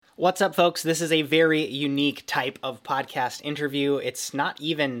What's up, folks? This is a very unique type of podcast interview. It's not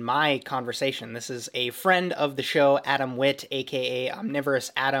even my conversation. This is a friend of the show, Adam Witt, aka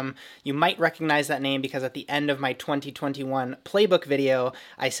Omnivorous Adam. You might recognize that name because at the end of my 2021 playbook video,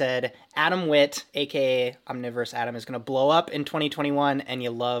 I said Adam Witt, aka Omnivorous Adam, is going to blow up in 2021, and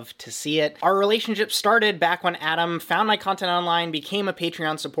you love to see it. Our relationship started back when Adam found my content online, became a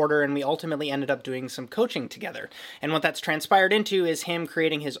Patreon supporter, and we ultimately ended up doing some coaching together. And what that's transpired into is him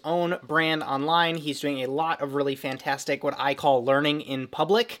creating his own brand online. He's doing a lot of really fantastic, what I call learning in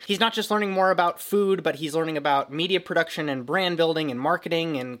public. He's not just learning more about food, but he's learning about media production and brand building and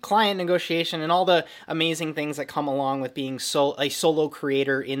marketing and client negotiation and all the amazing things that come along with being a solo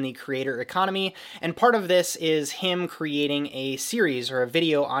creator in the creator economy. And part of this is him creating a series or a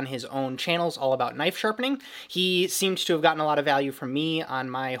video on his own channels all about knife sharpening. He seems to have gotten a lot of value from me on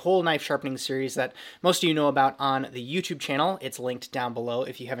my whole knife sharpening series that most of you know about on the YouTube channel. It's linked down below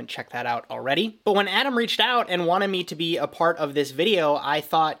if you haven't checked that out already. But when Adam reached out and wanted me to be a part of this video, I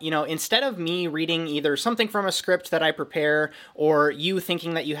thought, instead of me reading either something from a script that I prepare or you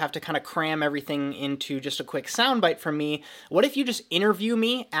thinking that you have to kind of cram everything into just a quick soundbite from me, what if you just interview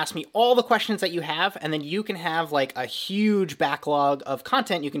me, ask me all the questions that you have, and then you can have like a huge backlog of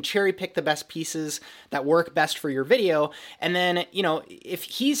content. You can cherry pick the best pieces that work best for your video. And then, if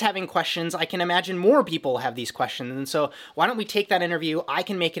he's having questions, I can imagine more people have these questions. And so why don't we take that interview? I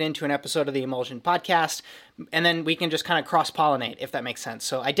can make it into an episode of the Emulsion podcast, and then we can just kind of cross-pollinate, if that makes sense.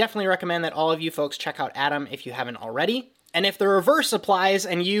 So I definitely recommend that all of you folks check out Adam if you haven't already. And if the reverse applies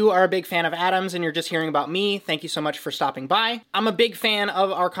and you are a big fan of Adam's and you're just hearing about me, thank you so much for stopping by. I'm a big fan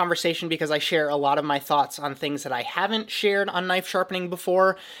of our conversation because I share a lot of my thoughts on things that I haven't shared on knife sharpening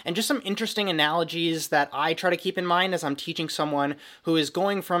before, and just some interesting analogies that I try to keep in mind as I'm teaching someone who is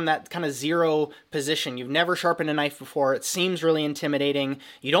going from that kind of zero position. You've never sharpened a knife before. It seems really intimidating.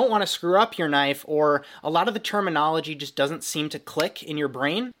 You don't want to screw up your knife, or a lot of the terminology just doesn't seem to click in your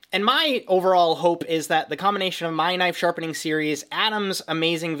brain. And my overall hope is that the combination of my knife sharpening series, Adam's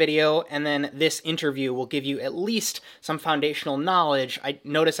amazing video, and then this interview will give you at least some foundational knowledge.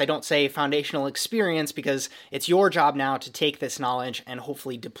 Notice I don't say foundational experience because it's your job now to take this knowledge and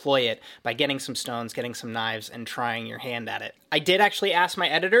hopefully deploy it by getting some stones, getting some knives, and trying your hand at it. I did actually ask my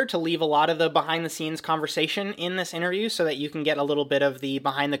editor to leave a lot of the behind-the-scenes conversation in this interview so that you can get a little bit of the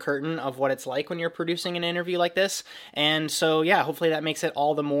behind the curtain of what it's like when you're producing an interview like this. And so, yeah, hopefully that makes it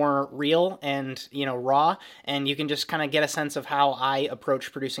all the more real and, raw, and you can just kind of get a sense of how I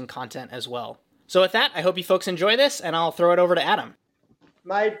approach producing content as well. So with that, I hope you folks enjoy this, and I'll throw it over to Adam.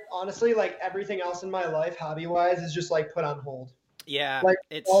 Honestly, everything else in my life, hobby-wise, is just put on hold. Yeah,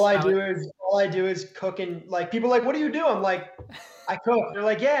 all I do is cook, and people are what do you do? I'm like, I cook.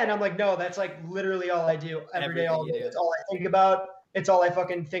 They're yeah, and I'm like, no, that's literally all I do every day, all day. It's all I think about. It's all I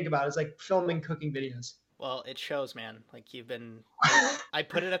fucking think about. It's filming cooking videos. Well, it shows, man. You've been. I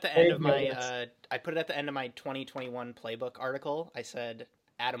put it at the end of my. I put it at the end of my 2021 playbook article. I said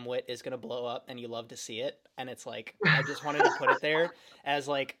Adam Witt is gonna blow up, and you love to see it. And it's I just wanted to put it there as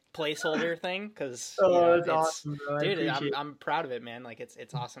placeholder thing because that's awesome, bro. Dude, I'm proud of it, man.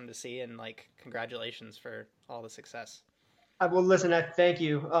 It's awesome to see, and congratulations for all the success. Well, listen, I thank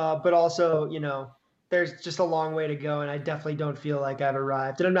you, but also there's just a long way to go, and I definitely don't feel like I've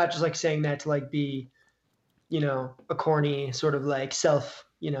arrived. And I'm not just saying that to be a corny sort of self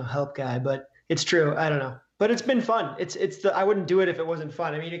help guy, but it's true. I don't know. But it's been fun. I wouldn't do it if it wasn't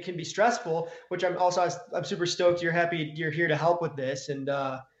fun. I mean, it can be stressful, which I'm super stoked you're here to help with this. And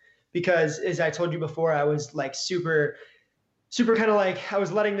because as I told you before, I was super kind of I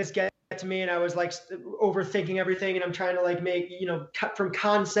was letting this get to me, and I was overthinking everything, and I'm trying to make, cut from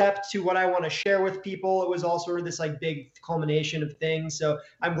concept to what I want to share with people. It was all sort of this big culmination of things. So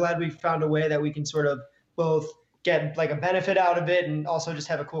I'm glad we found a way that we can sort of both get a benefit out of it and also just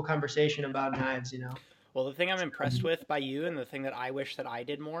have a cool conversation about knives, Well, the thing I'm impressed with by you, and the thing that I wish that I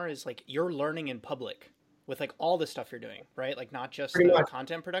did more, is you're learning in public with all the stuff you're doing, right? Not just the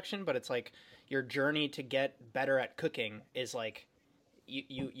content production, but it's your journey to get better at cooking is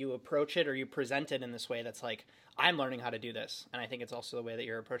you approach it or you present it in this way that's I'm learning how to do this. And I think it's also the way that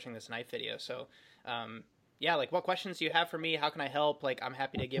you're approaching this knife video. So, yeah, what questions do you have for me? How can I help? I'm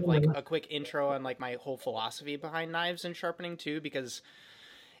happy to give a quick intro on my whole philosophy behind knives and sharpening too, because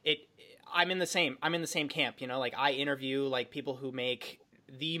I'm in the same camp, I interview people who make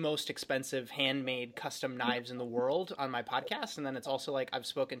the most expensive handmade custom knives in the world on my podcast. And then it's also I've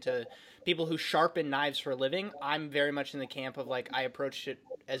spoken to people who sharpen knives for a living. I'm very much in the camp of I approached it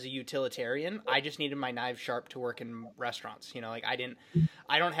as a utilitarian. I just needed my knives sharp to work in restaurants. You know, like I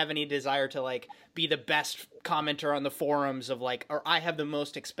don't have any desire to like be the best commenter on the forums of like, or I have the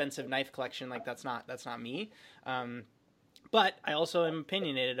most expensive knife collection. Like that's not me. But I also am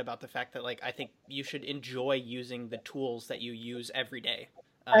opinionated about the fact that like I think you should enjoy using the tools that you use every day.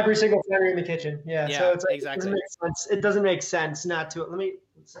 Every single time you're in the kitchen. Yeah. So it's like, exactly. It doesn't make sense not to.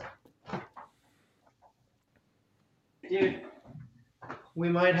 Dude, we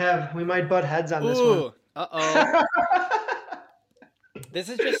might butt heads on this one. Uh-oh. This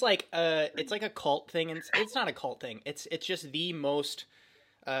is just like it's like a cult thing, and it's not a cult thing. It's just the most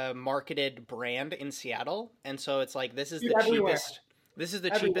marketed brand in Seattle, and so it's like this is the cheapest. This is the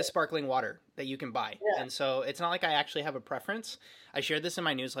cheapest sparkling water that you can buy. Yeah. And so it's not like I actually have a preference. I shared this in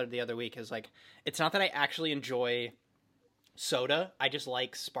my newsletter the other week. Is like, it's not that I actually enjoy soda. I just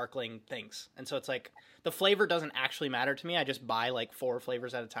like sparkling things. And so it's like the flavor doesn't actually matter to me. I just buy like 4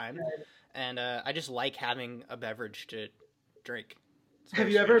 flavors at a time. Right. And I just like having a beverage to drink.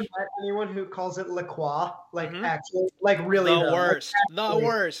 Have you ever met anyone who calls it La Croix? Like actually, like really the worst. Like, the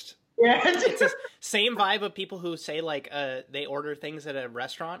worst. Yeah. It's the same vibe of people who say like they order things at a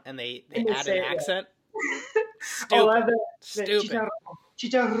restaurant and they add an accent. Stupid.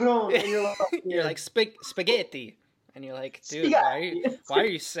 Chicharrón. And you're like spaghetti. And you're like, dude, why are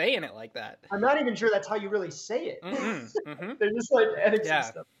you saying it like that? I'm not even sure that's how you really say it. They're just like adding some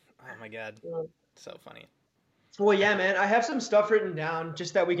stuff. Oh my God. So funny. Well, yeah, man. I have some stuff written down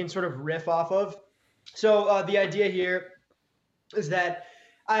just that we can sort of riff off of. So the idea here is that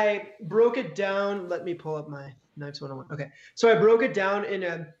I broke it down. Let me pull up my Knives 101. Okay. So I broke it down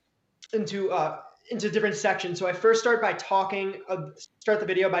into different sections. So I first start the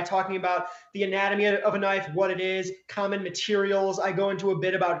video by talking about the anatomy of a knife, what it is, common materials. I go into a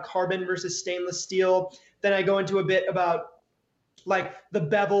bit about carbon versus stainless steel. Then I go into a bit about like the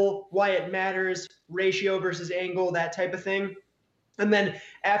bevel, why it matters, ratio versus angle, that type of thing. And then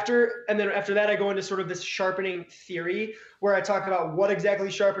after that, I go into sort of this sharpening theory where I talk about what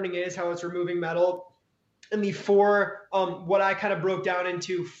exactly sharpening is, how it's removing metal, and the 4, what I kind of broke down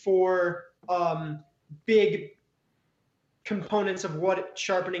into 4 big components of what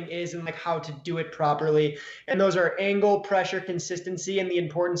sharpening is and like how to do it properly. And those are angle, pressure, consistency, and the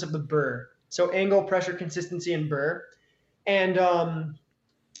importance of the burr. So angle, pressure, consistency, and burr. And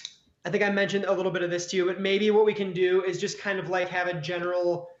I think I mentioned a little bit of this too, but maybe what we can do is just kind of like have a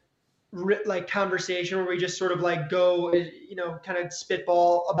general like conversation where we just sort of like go, kind of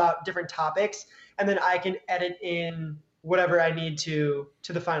spitball about different topics, and then I can edit in whatever I need to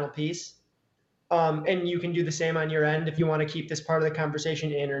the final piece. And you can do the same on your end if you want to keep this part of the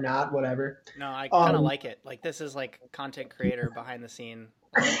conversation in or not, whatever. No, I kind of like it. Like this is like content creator behind the scene.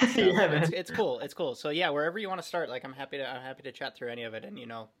 Yeah, man. It's cool. It's cool. So yeah, wherever you want to start, like I'm happy to chat through any of it. And you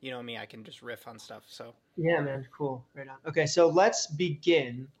know me, I can just riff on stuff. So yeah, man, cool. Right on. Okay, so let's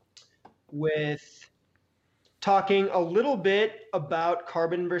begin with talking a little bit about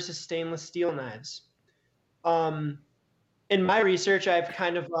carbon versus stainless steel knives. In my research, I've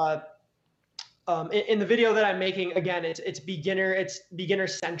kind of in the video that I'm making, again, it's beginner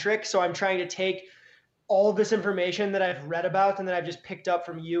centric. So I'm trying to take all of this information that I've read about and that I've just picked up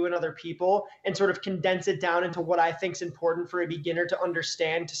from you and other people and sort of condense it down into what I think is important for a beginner to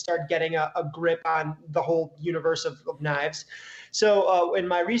understand, to start getting a grip on the whole universe of knives. So in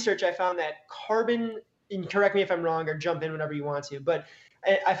my research, I found that carbon, and correct me if I'm wrong or jump in whenever you want to, but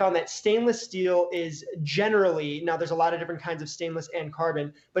I found that stainless steel is generally, now there's a lot of different kinds of stainless and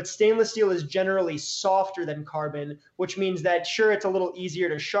carbon, but stainless steel is generally softer than carbon, which means that sure, it's a little easier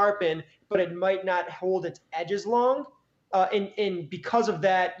to sharpen, but it might not hold its edges long. And because of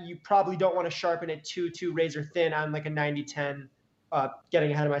that, you probably don't want to sharpen it too razor thin on like a 90-10,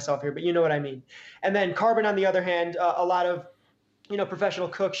 getting ahead of myself here, but you know what I mean. And then carbon, on the other hand, a lot of professional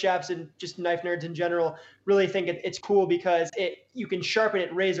cook chefs and just knife nerds in general really think it's cool because you can sharpen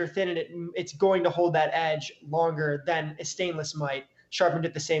it razor thin and it's going to hold that edge longer than a stainless might, sharpened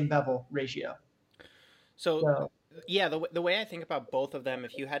at the same bevel ratio. So yeah, the way I think about both of them,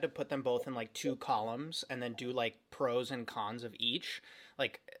 if you had to put them both in like 2 columns and then do like pros and cons of each,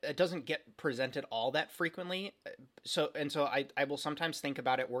 like it doesn't get presented all that frequently. So I will sometimes think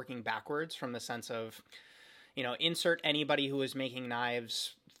about it working backwards from the sense of, insert anybody who was making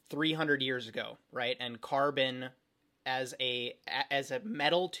knives 300 years ago, right? And carbon as a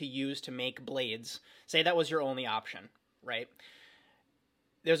metal to use to make blades, say that was your only option, right?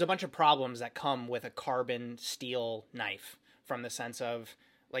 There's a bunch of problems that come with a carbon steel knife from the sense of,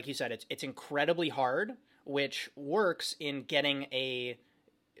 like you said, it's incredibly hard, which works in getting a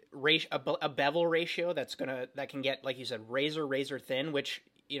bevel ratio that can get, like you said, razor thin, which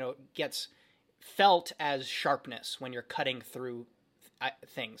gets felt as sharpness when you're cutting through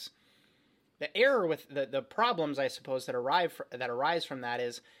things. The error with the problems, I suppose, that arise from that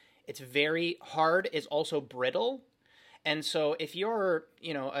is it's very hard, is also brittle. And so if you're,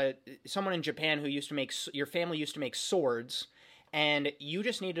 someone in Japan who your family used to make swords, and you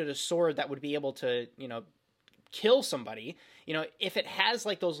just needed a sword that would be able to, kill somebody, if it has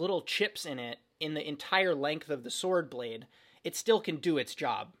like those little chips in it in the entire length of the sword blade, it still can do its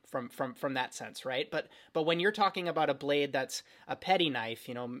job from that sense, right? But when you're talking about a blade that's a petty knife,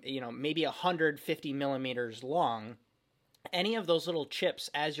 maybe 150 millimeters long, any of those little chips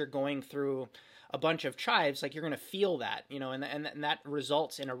as you're going through a bunch of chives, like you're going to feel that, and that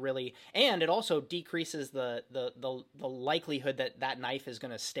results in and it also decreases the likelihood that knife is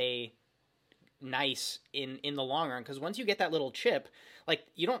going to stay nice in the long run, because once you get that little chip, like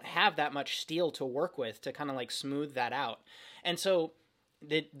you don't have that much steel to work with to kind of like smooth that out. And so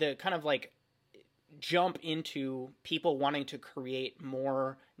the kind of like jump into people wanting to create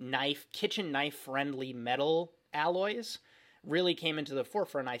more kitchen knife friendly metal alloys really came into the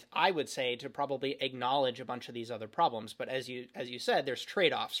forefront, I would say, to probably acknowledge a bunch of these other problems. But as you said, there's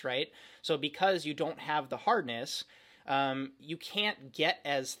trade-offs, right? So because you don't have the hardness, you can't get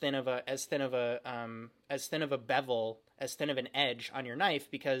as thin of a bevel, as thin of an edge on your knife,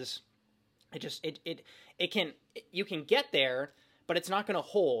 because you can get there, but it's not going to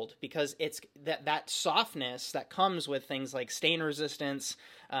hold, because it's that softness that comes with things like stain resistance,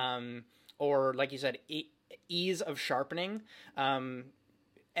 or like you said, ease of sharpening. And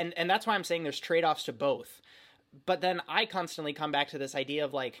that's why I'm saying there's trade-offs to both. But then I constantly come back to this idea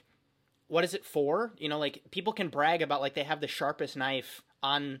of like, what is it for? Like people can brag about like they have the sharpest knife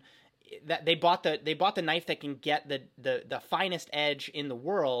on that, they bought the knife that can get the finest edge in the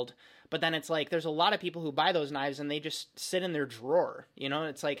world. But then it's like there's a lot of people who buy those knives and they just sit in their drawer.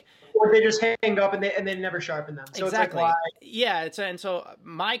 It's like, or they just hang up and they never sharpen them. So exactly. It's like, why? Yeah. And so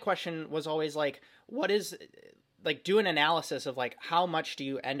my question was always like, what is, like, do an analysis of like how much do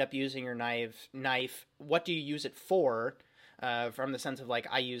you end up using your knife? What do you use it for? From the sense of like,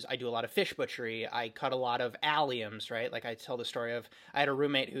 I do a lot of fish butchery. I cut a lot of alliums, right? Like I tell the story of, I had a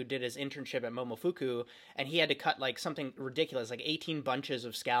roommate who did his internship at Momofuku, and he had to cut like something ridiculous, like 18 bunches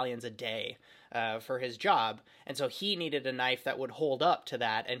of scallions a day for his job. And so he needed a knife that would hold up to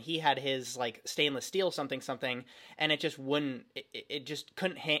that. And he had his like stainless steel something, and it just it just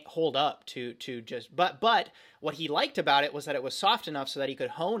couldn't hold up to just, but what he liked about it was that it was soft enough so that he could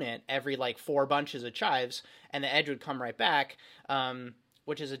hone it every like 4 bunches of chives, and the edge would come right back,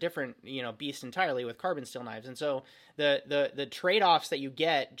 which is a different, beast entirely with carbon steel knives. And so the trade-offs that you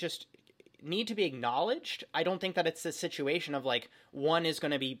get just need to be acknowledged. I don't think that it's a situation of like one is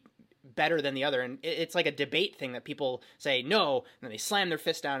going to be better than the other, and it's like a debate thing that people say no, and then they slam their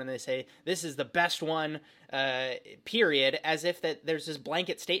fist down and they say this is the best one, period, as if that there's this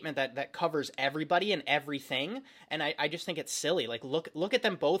blanket statement that covers everybody and everything. And I just think it's silly. Like look at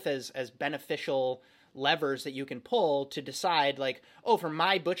them both as beneficial levers that you can pull to decide like, oh, for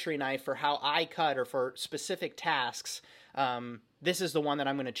my butchery knife, for how I cut, or for specific tasks, this is the one that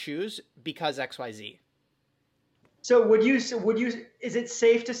I'm going to choose because XYZ. So would you, is it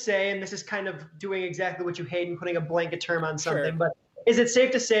safe to say, and this is kind of doing exactly what you hate and putting a blanket term on something, Sure. but is it safe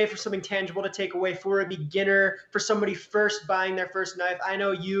to say, for something tangible to take away for a beginner, for somebody first buying their first knife? I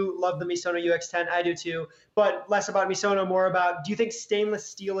know you love the Misono UX10, I do too, but less about Misono, more about, do you think stainless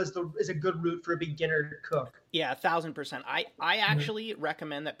steel is a good route for a beginner to cook? Yeah, 1,000%. I actually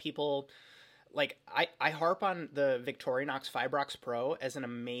recommend that people, like, I harp on the Victorinox Fibrox Pro as an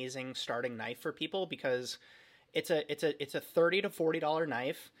amazing starting knife for people, because it's a $30 to $40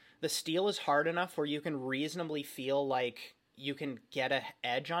 knife. The steel is hard enough where you can reasonably feel like you can get an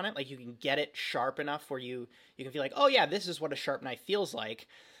edge on it. Like you can get it sharp enough where you can feel like, oh yeah, this is what a sharp knife feels like.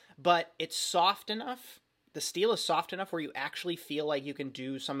 But it's soft enough. The steel is soft enough where you actually feel like you can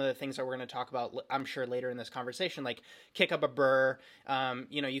do some of the things that we're going to talk about, I'm sure, later in this conversation, like kick up a burr.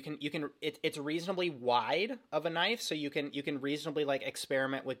 It's reasonably wide of a knife, so you can reasonably like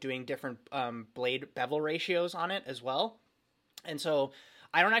experiment with doing different blade bevel ratios on it as well. And so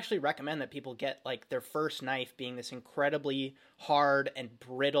I don't actually recommend that people get like their first knife being this incredibly hard and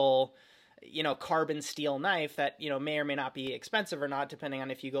brittle, carbon steel knife that, may or may not be expensive or not, depending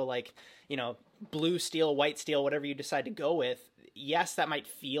on if you go like, blue steel, white steel, whatever you decide to go with. Yes, that might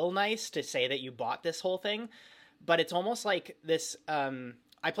feel nice to say that you bought this whole thing, but it's almost like this,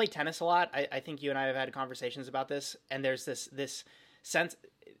 I play tennis a lot. I think you and I have had conversations about this, and there's this sense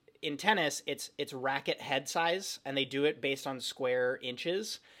in tennis, it's racket head size, and they do it based on square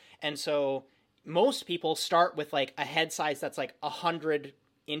inches. And so most people start with like a head size that's like 100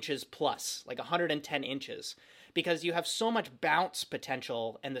 inches plus, like 110 inches, because you have so much bounce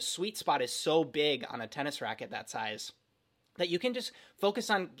potential and the sweet spot is so big on a tennis racket that size that you can just focus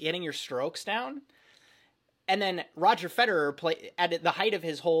on getting your strokes down. And then Roger Federer, at the height of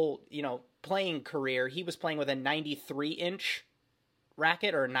his whole, playing career, he was playing with a 93-inch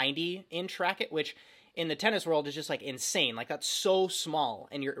racket or a 90-inch racket, which in the tennis world is just like insane. Like that's so small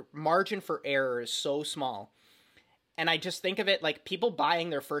and your margin for error is so small. And I just think of it like people buying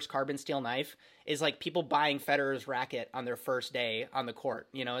their first carbon steel knife is like people buying Federer's racket on their first day on the court.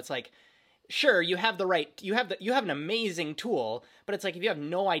 It's like, sure, you have an amazing tool, but it's like if you have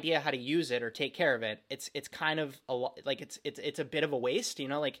no idea how to use it or take care of it, it's kind of it's a bit of a waste,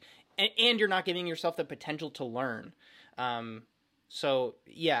 and you're not giving yourself the potential to learn. So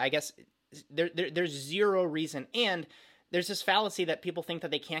yeah, I guess there's zero reason, and there's this fallacy that people think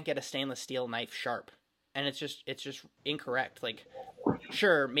that they can't get a stainless steel knife sharp, and it's just incorrect. Like,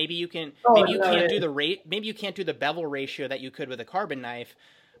 sure, maybe you can't do the bevel ratio that you could with a carbon knife,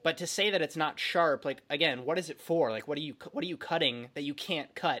 but to say that it's not sharp, like again, what is it for? Like, what are you cutting that you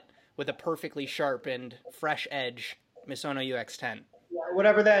can't cut with a perfectly sharpened, fresh edge Misono UX10?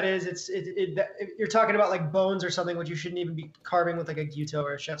 Whatever that is, you're talking about like bones or something, which you shouldn't even be carving with like a gyuto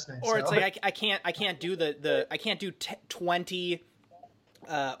or a chef's knife. Or it's like I can't do 20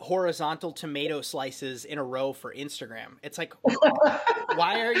 horizontal tomato slices in a row for Instagram. It's like,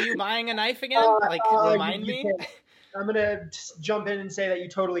 why are you buying a knife again? Remind me. I'm gonna just jump in and say that you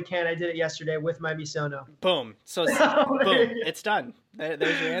totally can. I did it yesterday with my Misono. Boom. So boom, it's done.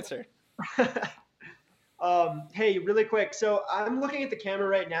 There's your answer. Hey, really quick. So I'm looking at the camera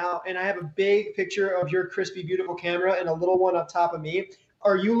right now, and I have a big picture of your crispy, beautiful camera and a little one up top of me.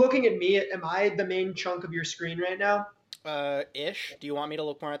 Are you looking at me? Am I the main chunk of your screen right now? Ish. Do you want me to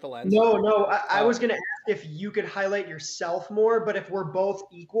look more at the lens? No. I was going to ask if you could highlight yourself more, but if we're both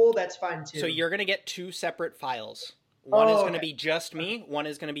equal, that's fine too. So you're going to get two separate files. One is going to be just me. One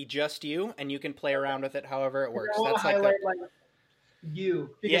is going to be just you, and you can play around with it however it works. That's highlight like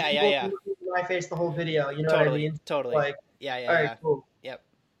you. Because yeah. My face the whole video. You know totally, what I mean? Totally. Like, yeah. All right, cool. Yep.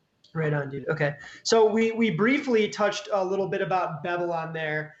 Right on, dude. Okay. So we briefly touched a little bit about bevel on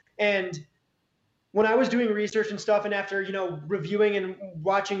there, and when I was doing research and stuff, and after, reviewing and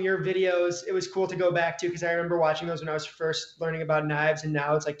watching your videos, it was cool to go back to, because I remember watching those when I was first learning about knives, and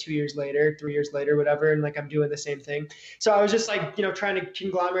now it's like 2 years later, 3 years later, whatever, and like I'm doing the same thing. So I was just like, trying to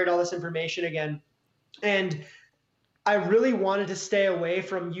conglomerate all this information again. And I really wanted to stay away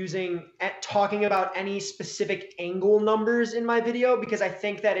from talking about any specific angle numbers in my video, because I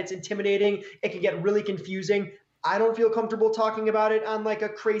think that it's intimidating. It can get really confusing. I don't feel comfortable talking about it on like a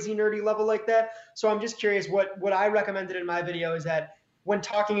crazy nerdy level like that. So I'm just curious, what I recommended in my video is that when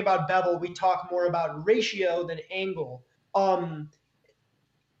talking about bevel, we talk more about ratio than angle. I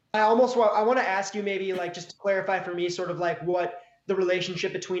want to ask you maybe like just to clarify for me sort of like what the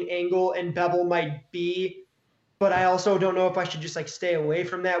relationship between angle and bevel might be, but I also don't know if I should just like stay away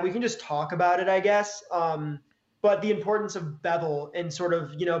from that. We can just talk about it, I guess. But the importance of bevel and sort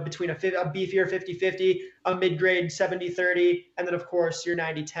of, between a beefier 50-50, a mid-grade 70-30, and then, of course, your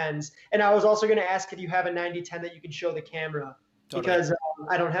 90-10s. And I was also going to ask if you have a 90-10 that you can show the camera, because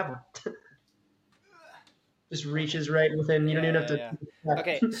I don't have one. Just reaches right within. You don't even have to. Yeah.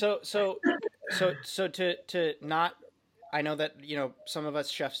 Okay, so to not. I know that some of us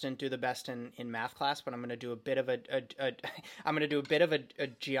chefs didn't do the best in math class, but I'm going to do a bit of a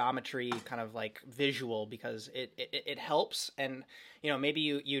geometry kind of like visual, because it helps, and maybe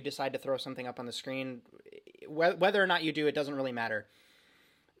you decide to throw something up on the screen, whether or not you do, it doesn't really matter.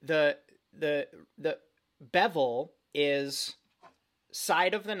 The bevel is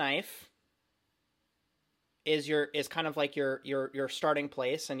side of the knife is kind of like your starting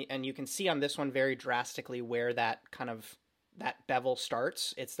place, and you can see on this one very drastically where that bevel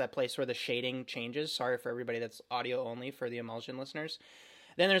starts. It's that place where the shading changes. Sorry for everybody that's audio only, for the emulsion listeners.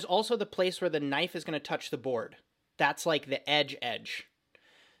 Then there's also the place where the knife is going to touch the board. That's like the edge.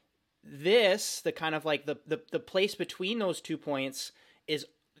 This, the kind of like the place between those 2 points is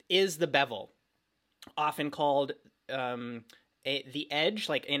the bevel, often called the edge.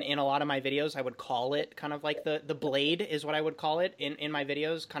 Like in a lot of my videos, I would call it kind of like the blade is what I would call it in my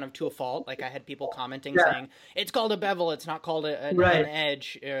videos, kind of to a fault. Like I had people commenting saying it's called a bevel, it's not called an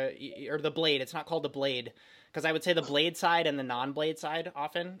edge, or the blade, it's not called the blade. Because I would say the blade side and the non-blade side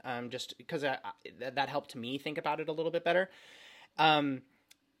often, just because that helped me think about it a little bit better. The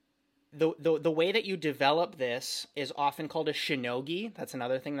way that you develop this is often called a shinogi. That's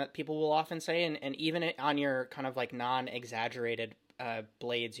another thing that people will often say, and even on your kind of like non-exaggerated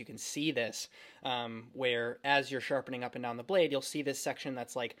blades, you can see this, where as you're sharpening up and down the blade, you'll see this section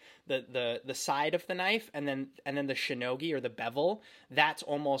that's like the side of the knife, and then the shinogi or the bevel. That's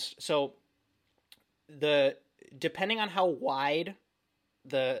almost so. Depending on how wide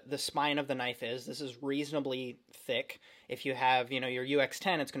the spine of the knife is, this is reasonably thick. If you have your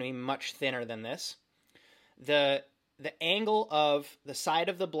UX10, it's going to be much thinner than this. The angle of the side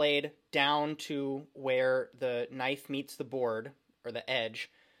of the blade down to where the knife meets the board or the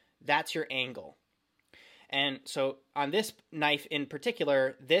edge, that's your angle. And so on this knife in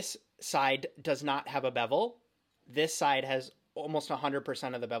particular, this side does not have a bevel. This side has almost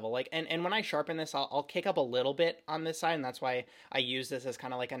 100% of the bevel. And when I sharpen this, I'll kick up a little bit on this side, and that's why I use this as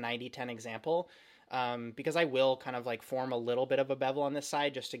kind of like a 90-10 example. Because I will kind of like form a little bit of a bevel on this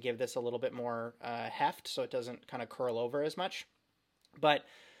side just to give this a little bit more heft, so it doesn't kind of curl over as much. But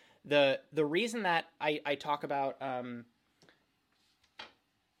the reason that I talk about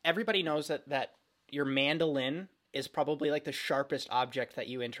everybody knows that your mandolin is probably like the sharpest object that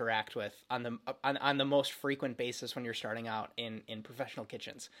you interact with on the most frequent basis when you're starting out in professional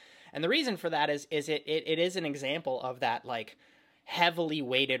kitchens. And the reason for that is it is an example of that like heavily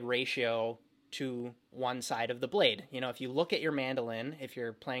weighted ratio to one side of the blade. If you look at your mandolin, if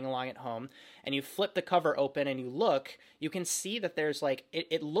you're playing along at home, and you flip the cover open and you look, you can see that there's like,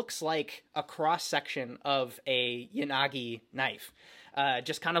 it looks like a cross section of a yanagi knife,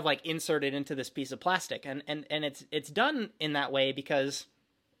 just kind of like inserted into this piece of plastic. And it's done in that way because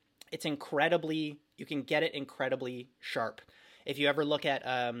it's you can get it incredibly sharp. If you ever look at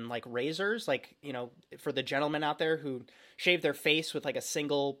like razors, like, for the gentlemen out there who shave their face with like a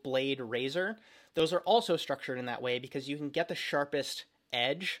single blade razor, those are also structured in that way because you can get the sharpest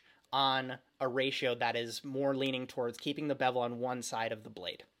edge on a ratio that is more leaning towards keeping the bevel on one side of the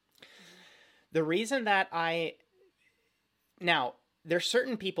blade. The reason that now, there's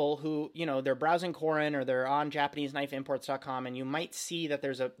certain people who, they're browsing Korin or they're on JapaneseKnifeImports.com, and you might see that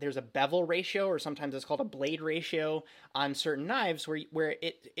there's a bevel ratio, or sometimes it's called a blade ratio on certain knives where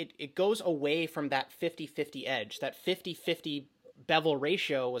it goes away from that 50-50 edge. That 50-50 bevel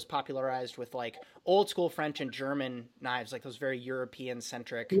ratio was popularized with like old school French and German knives, like those very European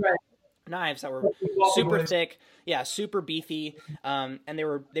centric knives that were super thick, super beefy, and they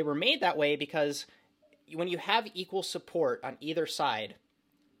were made that way because when you have equal support on either side,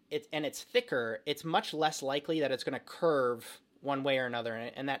 it's thicker, it's much less likely that it's going to curve one way or another,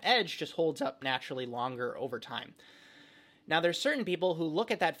 and that edge just holds up naturally longer over time. Now, there's certain people who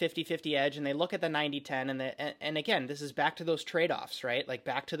look at that 50-50 edge and they look at the 90-10, and again, this is back to those trade-offs, right? Like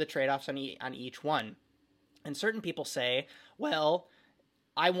back to the trade-offs on each one. And certain people say, well,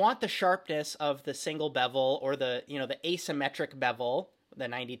 I want the sharpness of the single bevel or the asymmetric bevel, the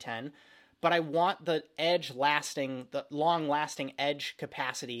 90-10, but I want the the long-lasting edge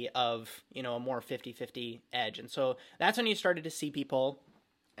capacity of, a more 50-50 edge. And so that's when you started to see people,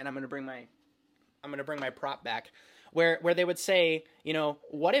 and I'm going to bring my prop back, where they would say,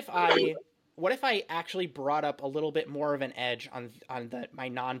 what if I actually brought up a little bit more of an edge on my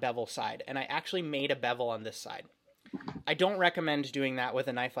non-bevel side, and I actually made a bevel on this side? I don't recommend doing that with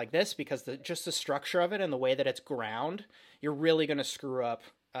a knife like this because just the structure of it and the way that it's ground, you're really going to screw up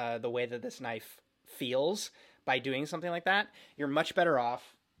the way that this knife feels by doing something like that. You're much better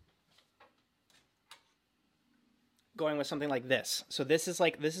off going with something like this. So this is a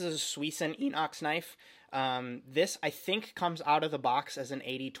Suisun Enox knife. This I think comes out of the box as an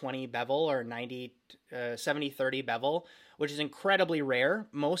 80-20 bevel or 70-30 bevel, which is incredibly rare.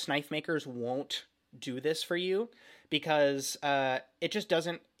 Most knife makers won't do this for you because it just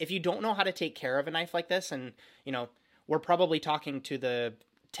doesn't. If you don't know how to take care of a knife like this, and we're probably talking to the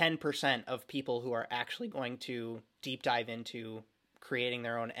 10% of people who are actually going to deep dive into creating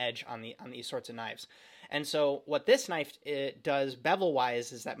their own edge on these sorts of knives. And so what this knife does bevel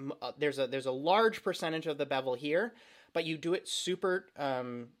wise is that there's a large percentage of the bevel here, but you do it super,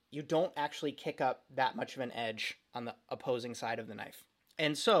 you don't actually kick up that much of an edge on the opposing side of the knife.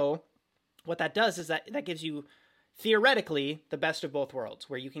 And so what that does is that gives you theoretically the best of both worlds,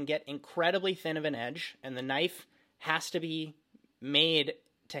 where you can get incredibly thin of an edge, and the knife has to be made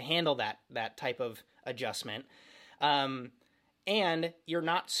to handle that type of adjustment. And you're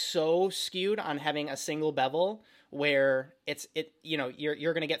not so skewed on having a single bevel where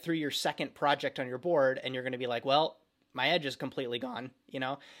you're going to get through your second project on your board and you're going to be like, well, my edge is completely gone,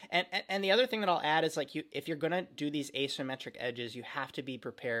 And the other thing that I'll add is if you're going to do these asymmetric edges, you have to be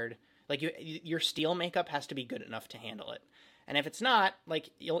prepared. Like your steel makeup has to be good enough to handle it. And if it's not,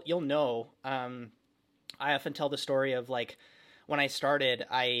 you'll know. I often tell the story of when I started,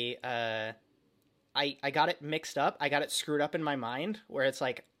 I I got it mixed up. I got it screwed up in my mind where it's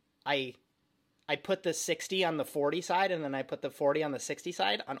like I put the 60 on the 40 side and then I put the 40 on the 60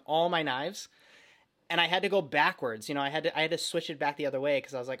 side on all my knives. And I had to go backwards. I had to switch it back the other way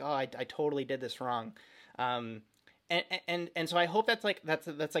because I was like, oh, I totally did this wrong. And so I hope that's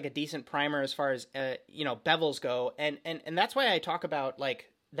like a decent primer as far as bevels go. And that's why I talk about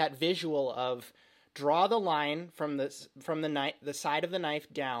like that visual of draw the line from the side of the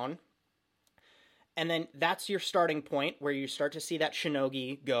knife down. And then that's your starting point where you start to see that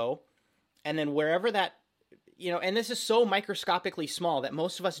shinogi go. And then wherever that, and this is so microscopically small that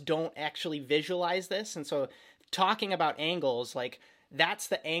most of us don't actually visualize this. And so talking about angles, like that's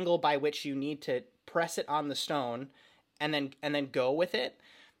the angle by which you need to press it on the stone and then go with it.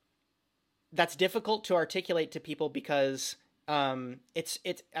 That's difficult to articulate to people because we're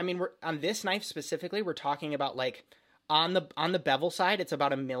on this knife specifically, we're talking about like on the bevel side, it's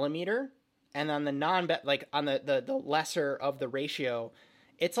about 1 millimeter. And on the on the lesser of the ratio,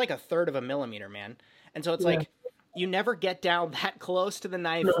 it's like 1/3 of a millimeter, man. And so it's like, you never get down that close to the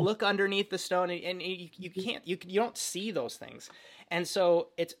knife, look underneath the stone, and you can't, you don't see those things. And so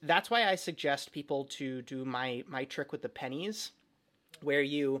that's why I suggest people to do my trick with the pennies, where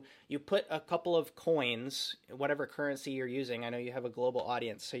you put a couple of coins, whatever currency you're using. I know you have a global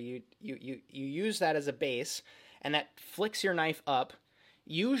audience, so you use that as a base, and that flicks your knife up,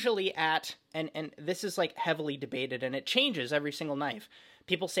 usually at, and this is like heavily debated, and it changes every single knife.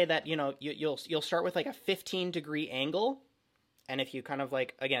 People say that, you'll start with like a 15-degree angle. And if you kind of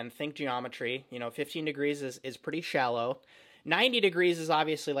like, again, think geometry, 15 degrees is pretty shallow. 90 degrees is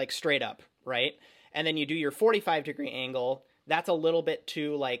obviously like straight up, right? And then you do your 45-degree angle. That's a little bit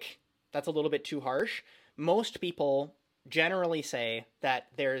too harsh. Most people generally say that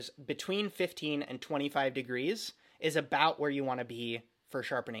there's between 15 and 25 degrees is about where you want to be for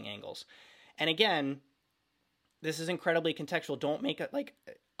sharpening angles. And again, this is incredibly contextual. Don't make it like,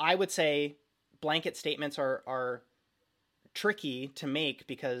 I would say blanket statements are tricky to make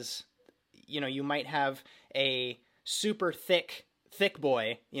because, you might have a super thick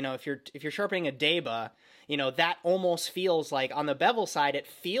boy, if you're sharpening a deba, that almost feels like on the bevel side, it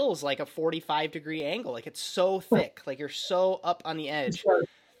feels like a 45-degree angle. Like it's so thick, like you're so up on the edge.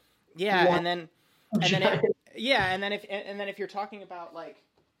 Yeah. And then if you're talking about like,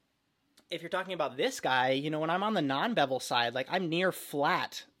 if you're talking about this guy, when I'm on the non-bevel side, like I'm near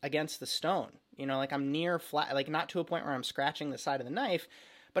flat against the stone, like I'm near flat, like not to a point where I'm scratching the side of the knife,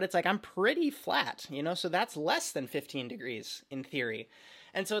 but it's like I'm pretty flat, so that's less than 15 degrees in theory.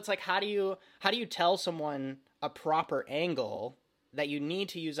 And so it's like, how do you tell someone a proper angle that you need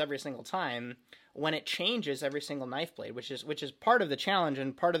to use every single time when it changes every single knife blade, which is part of the challenge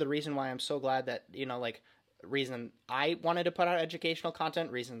and part of the reason why I'm so glad that, reason I wanted to put out educational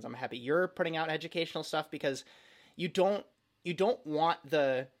content, reasons I'm happy you're putting out educational stuff, because you don't want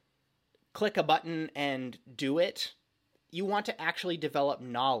the click a button and do it. You want to actually develop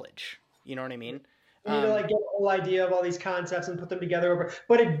knowledge. You know what I mean? You need to like get a whole idea of all these concepts and put them together.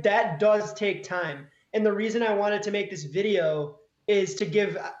 But that does take time. And the reason I wanted to make this video is to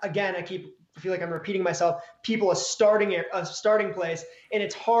give, again, I feel like I'm repeating myself, people a starting place. And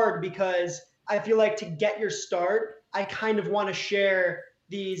it's hard because I feel like to get your start, I kind of want to share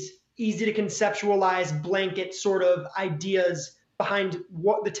these easy to conceptualize blanket sort of ideas behind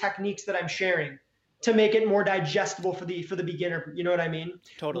what the techniques that I'm sharing to make it more digestible for the beginner. You know what I mean?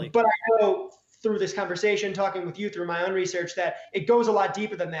 Totally. But I know through this conversation, talking with you through my own research, that it goes a lot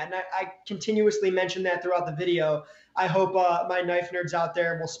deeper than that. And I continuously mention that throughout the video. I hope my knife nerds out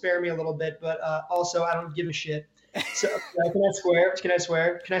there will spare me a little bit, but also I don't give a shit. So can I swear? Can I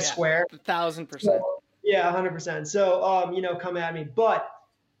swear? Can I swear? 1,000%. So, yeah, 100%. So come at me. But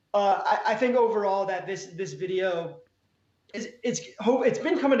I think overall that this video it's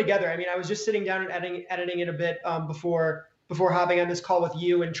been coming together. I mean, I was just sitting down and editing it a bit before hopping on this call with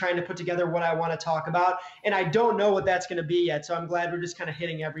you and trying to put together what I want to talk about. And I don't know what that's going to be yet. So I'm glad we're just kind of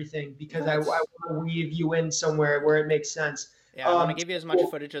hitting everything because I want to weave you in somewhere where it makes sense. Yeah, I want to give you as much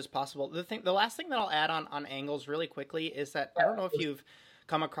footage as possible. The last thing that I'll add on angles really quickly is that I don't know if you've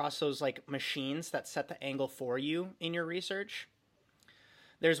come across those like machines that set the angle for you in your research.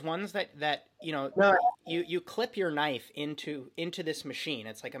 There's ones that you clip your knife into this machine.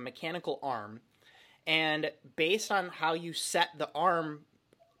 It's like a mechanical arm, and based on how you set the arm,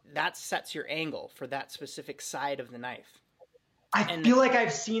 that sets your angle for that specific side of the knife. I feel like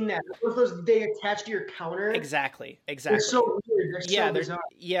I've seen that. Those they attach to your counter. Exactly. They're so weird. They're so bizarre.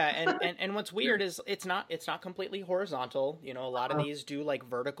 Yeah, and what's weird is it's not completely horizontal. A lot of these do like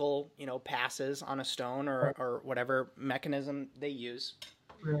vertical, passes on a stone or whatever mechanism they use.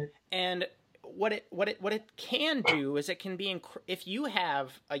 Right. And what it can do is it can be if you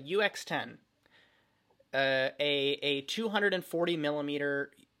have a UX10, a 240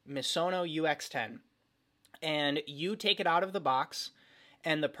 millimeter Misono UX10, and you take it out of the box,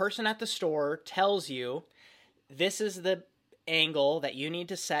 and the person at the store tells you this is the angle that you need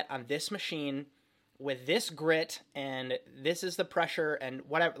to set on this machine with this grit, and this is the pressure and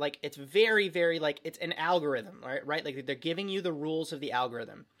whatever. Like, it's very, very, like, it's an algorithm, right? Like, they're giving you the rules of the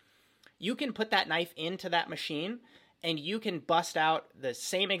algorithm. You can put that knife into that machine, and you can bust out the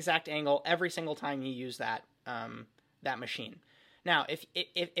same exact angle every single time you use that machine. Now,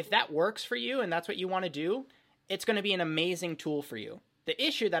 if that works for you and that's what you want to do, it's going to be an amazing tool for you. The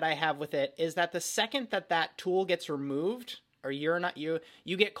issue that I have with it is that the second that tool gets removed, or you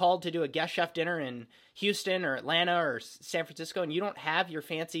get called to do a guest chef dinner in Houston or Atlanta or San Francisco, and you don't have your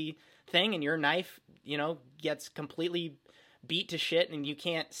fancy thing, and your knife, gets completely beat to shit, and you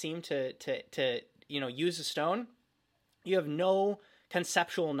can't seem to use a stone, you have no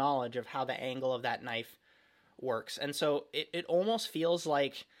conceptual knowledge of how the angle of that knife works. And so it almost feels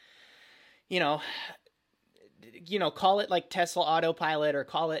like, call it like Tesla autopilot, or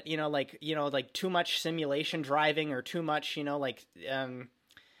call it, like too much simulation driving, or too much,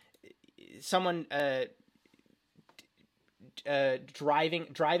 someone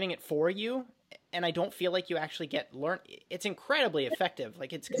driving it for you. And I don't feel like you actually learn. It's incredibly effective.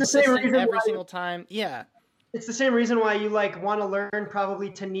 Like, it's consistent every single time. Yeah. It's the same reason why you want to learn probably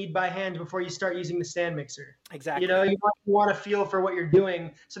to knead by hand before you start using the stand mixer. Exactly. You want to feel for what you're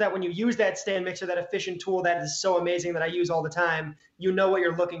doing, so that when you use that stand mixer, that efficient tool that is so amazing that I use all the time, you know what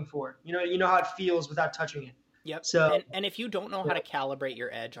you're looking for. You know how it feels without touching it. Yep. So, and if you don't know how to calibrate your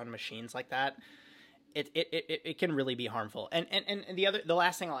edge on machines like that, it can really be harmful. And the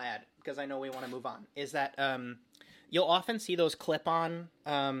last thing I'll add, because I know we want to move on, is that you'll often see those clip-on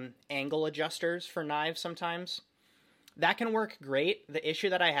angle adjusters for knives sometimes. That can work great. The issue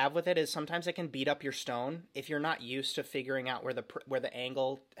that I have with it is sometimes it can beat up your stone if you're not used to figuring out where the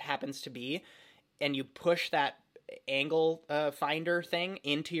angle happens to be, and you push that angle finder thing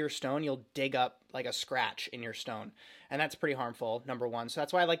into your stone, you'll dig up like a scratch in your stone, and that's pretty harmful, number one. So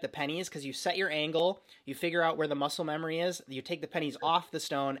that's why I like the pennies, because you set your angle, you figure out where the muscle memory is, you take the pennies off the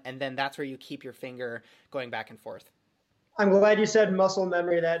stone, and then that's where you keep your finger going back and forth. I'm glad you said muscle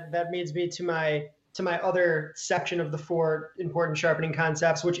memory. That leads me to my other section of the 4 important sharpening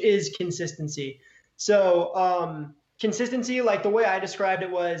concepts, which is consistency. So consistency, like the way I described it,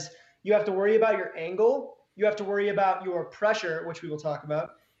 was you have to worry about your angle, you have to worry about your pressure, which we will talk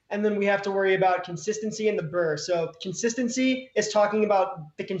about, and then we have to worry about consistency and the burr. So consistency is talking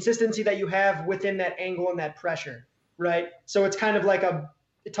about the consistency that you have within that angle and that pressure, right? So it's kind of like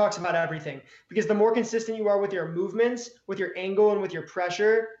it talks about everything, because the more consistent you are with your movements, with your angle, and with your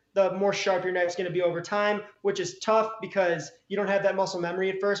pressure, the more sharp your knife's going to be over time, which is tough because you don't have that muscle memory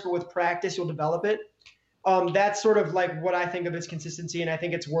at first, but with practice, you'll develop it. That's sort of like what I think of as consistency, and I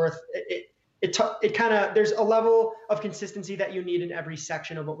think it's worth it. It kind of, there's a level of consistency that you need in every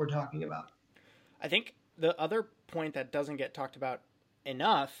section of what we're talking about. I think the other point that doesn't get talked about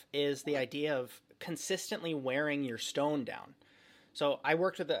enough is the idea of consistently wearing your stone down. So I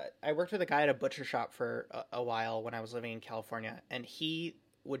worked with a guy at a butcher shop for a while when I was living in California, and he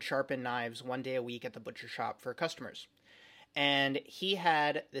would sharpen knives one day a week at the butcher shop for customers. And he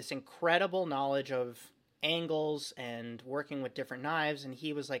had this incredible knowledge of angles and working with different knives, and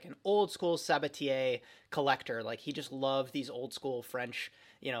he was like an old school sabatier collector. Like, he just loved these old school French,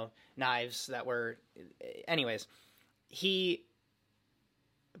 knives that were, anyways.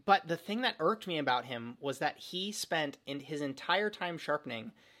 But the thing that irked me about him was that he spent in his entire time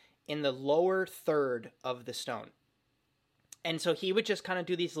sharpening in the lower third of the stone. And so he would just kind of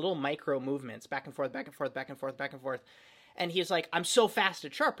do these little micro movements, back and forth, back and forth, back and forth, back and forth. And he's like, I'm so fast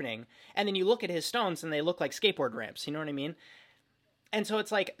at sharpening. And then you look at his stones and they look like skateboard ramps. You know what I mean? And so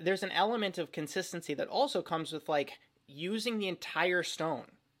it's like, there's an element of consistency that also comes with like using the entire stone.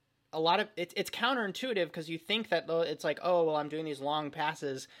 A lot of it's counterintuitive, because you think that it's like, oh, well, I'm doing these long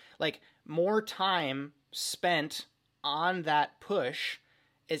passes. Like, more time spent on that push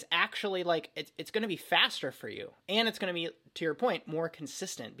is actually like, it's going to be faster for you. And it's going to be, to your point, more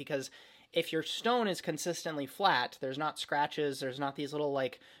consistent, because if your stone is consistently flat, there's not scratches, there's not these little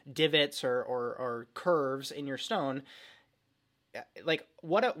like divots or curves in your stone. Like,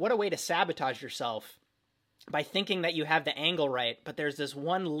 what a way to sabotage yourself by thinking that you have the angle right, but there's this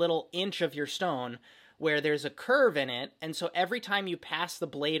one little inch of your stone where there's a curve in it, and so every time you pass the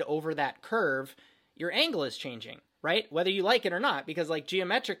blade over that curve, your angle is changing, right? Whether you like it or not, because like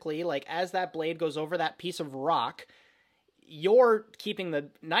geometrically, like as that blade goes over that piece of rock, you're keeping the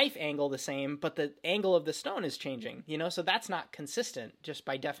knife angle the same, but the angle of the stone is changing, so that's not consistent just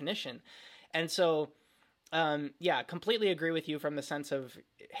by definition. And so, yeah, completely agree with you from the sense of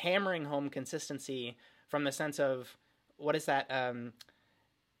hammering home consistency, from the sense of, what is that,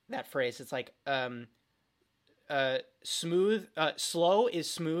 that phrase? It's like, slow is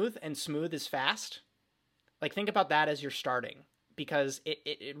smooth and smooth is fast. Like, think about that as you're starting, because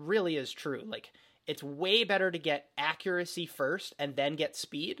it really is true. Like, it's way better to get accuracy first and then get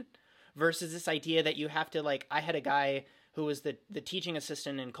speed, versus this idea that you have to, like, I had a guy who was the teaching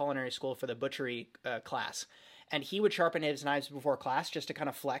assistant in culinary school for the butchery class, and he would sharpen his knives before class just to kind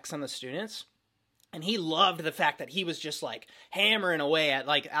of flex on the students. And he loved the fact that he was just like hammering away at,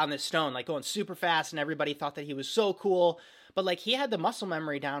 like, on this stone, like going super fast, and everybody thought that he was so cool. But, like, he had the muscle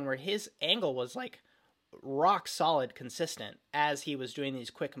memory down where his angle was like rock solid consistent as he was doing these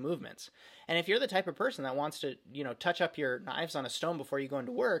quick movements. And if you're the type of person that wants to, touch up your knives on a stone before you go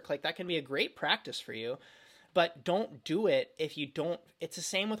into work, like, that can be a great practice for you. But don't do it if you don't. It's the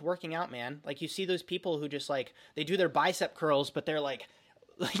same with working out, man. Like, you see those people who just, like, they do their bicep curls, but they're like,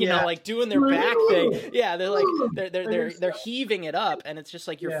 like doing their back thing. Yeah, they're like they're heaving it up, and it's just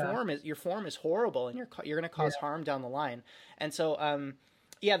like your form is horrible, and you're going to cause harm down the line. And so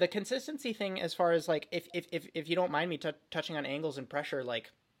yeah, the consistency thing, as far as, like, if you don't mind me touching on angles and pressure,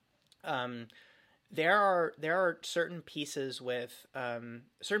 like, there are certain pieces of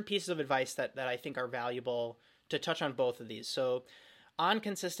advice that I think are valuable to touch on both of these. So on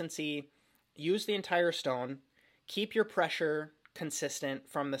consistency, use the entire stone, keep your pressure consistent,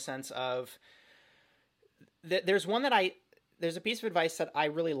 from the sense of there's a piece of advice that I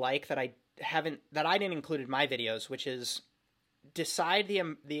really like that I didn't include in my videos, which is decide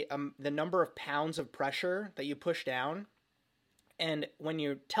the number of pounds of pressure that you push down. And when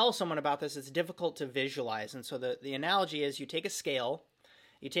you tell someone about this, it's difficult to visualize. And so the analogy is, you take a scale,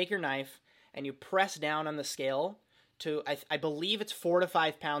 you take your knife, and you press down on the scale to, I believe it's 4 to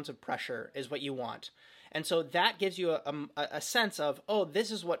 5 pounds of pressure is what you want. And so that gives you a sense of, oh,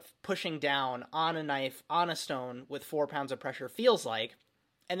 this is what pushing down on a knife, on a stone with 4 pounds of pressure feels like.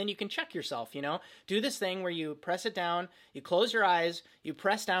 And then you can check yourself, do this thing where you press it down, you close your eyes, you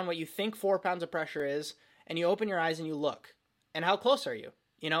press down what you think 4 pounds of pressure is, and you open your eyes and you look. And how close are you?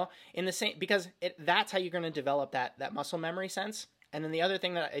 In the same, because that's how you're going to develop that muscle memory sense. And then the other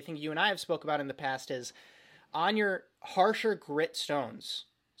thing that I think you and I have spoke about in the past is, on your harsher grit stones,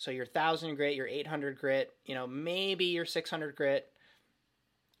 so your 1,000 grit, your 800 grit, maybe your 600 grit,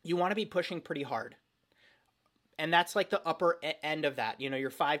 you want to be pushing pretty hard. And that's like the upper end of that, your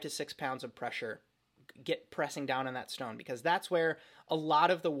 5 to 6 pounds of pressure, pressing down on that stone, because that's where a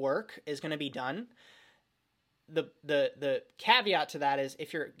lot of the work is going to be done. The caveat to that is,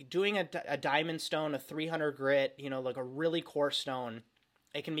 if you're doing a diamond stone, a 300 grit, like a really coarse stone,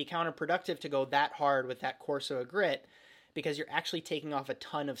 it can be counterproductive to go that hard with that coarse of a grit, because you're actually taking off a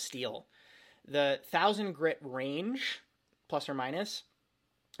ton of steel. The 1,000 grit range, plus or minus,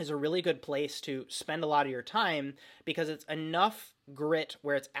 is a really good place to spend a lot of your time, because it's enough grit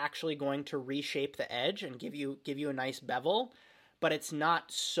where it's actually going to reshape the edge and give you a nice bevel, but it's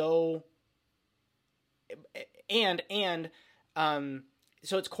not so...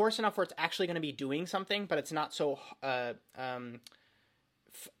 so it's coarse enough where it's actually going to be doing something, but it's not so...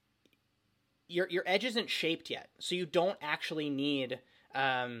 Your edge isn't shaped yet, so you don't actually need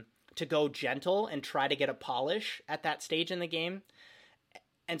to go gentle and try to get a polish at that stage in the game.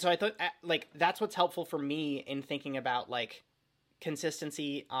 And so I thought, like, that's what's helpful for me in thinking about, like,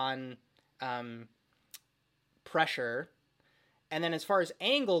 consistency on pressure. And then as far as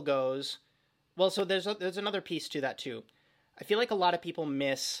angle goes, well, so there's another piece to that too. I feel like a lot of people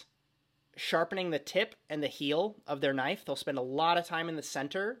miss sharpening the tip and the heel of their knife. They'll spend a lot of time in the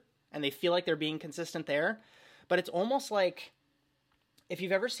center, and they feel like they're being consistent there. But it's almost like, if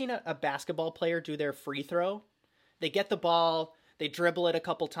you've ever seen a basketball player do their free throw, they get the ball, they dribble it a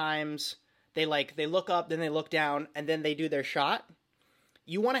couple times, they look up, then they look down, and then they do their shot.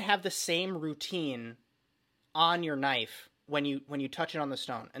 You want to have the same routine on your knife when you touch it on the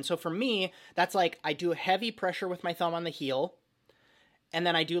stone. And so for me, that's like, I do heavy pressure with my thumb on the heel, and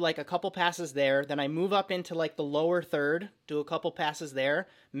then I do like a couple passes there. Then I move up into like the lower third, do a couple passes there,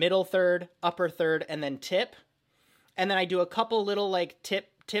 middle third, upper third, and then tip. And then I do a couple little like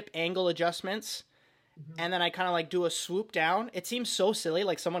tip angle adjustments. And then I kind of like do a swoop down. It seems so silly.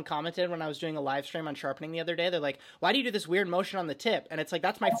 Like, someone commented when I was doing a live stream on Sharpening the other day, they're like, why do you do this weird motion on the tip? And it's like,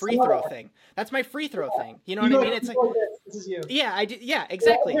 that's my free throw thing. That's my free throw thing. You know what I mean? It's like, this is you. yeah, I do. Yeah,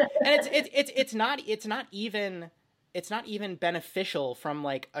 exactly. And it's not even it's not even beneficial from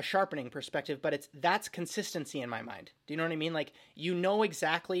like a sharpening perspective, but that's consistency in my mind. Do you know what I mean? Like, you know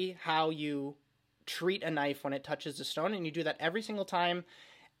exactly how you treat a knife when it touches the stone, and you do that every single time.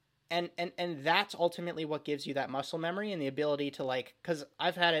 And that's ultimately what gives you that muscle memory and the ability to, like, because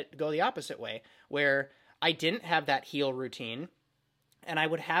I've had it go the opposite way, where I didn't have that heel routine, and I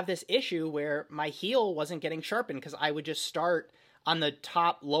would have this issue where my heel wasn't getting sharpened because I would just start on the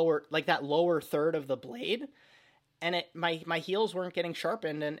top lower, like that lower third of the blade, and my heels weren't getting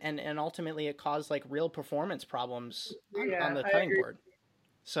sharpened, and ultimately it caused like real performance problems on the I cutting agree. board.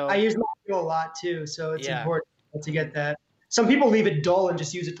 I So use my heel a lot too, so it's yeah, important to get that. Some people leave it dull and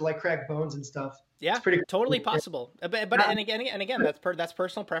just use it to like crack bones and stuff. It's yeah, pretty totally cool. possible. But and again, that's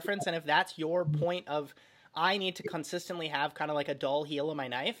personal preference, and if that's your point of, I need to consistently have kind of like a dull heel of my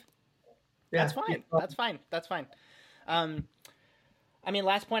knife, that's Yeah. fine. That's fine. That's fine. Um, I mean,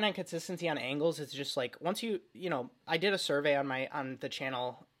 last point on consistency on angles is just like, once I did a survey on the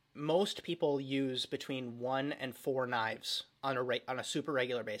channel. Most people use between 1 and 4 knives on a super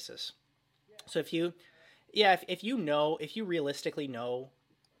regular basis. So if you realistically know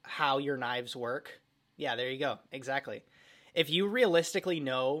how your knives work, yeah, there you go, exactly. If you realistically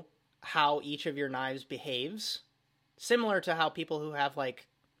know how each of your knives behaves, similar to how people who have like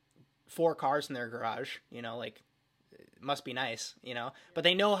 4 cars in their garage, like, must be nice, but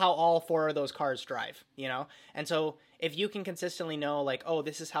they know how all 4 of those cars drive, and so if you can consistently know, like, oh,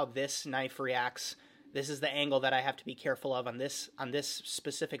 this is how this knife reacts, this is the angle that I have to be careful of on this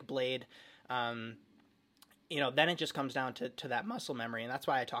specific blade, then it just comes down to that muscle memory, and that's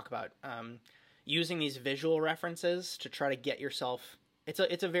why I talk about using these visual references to try to get yourself. It's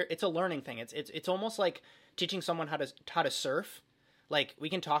a learning thing. It's almost like teaching someone how to surf. Like, we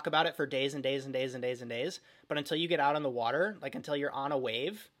can talk about it for days and days and days and days and days, but until you get out on the water, like until you're on a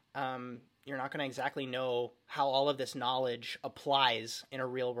wave, you're not going to exactly know how all of this knowledge applies in a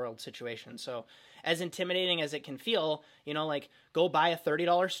real world situation. So, as intimidating as it can feel, like, go buy a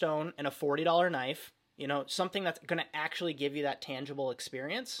 $30 stone and a $40 knife, something that's going to actually give you that tangible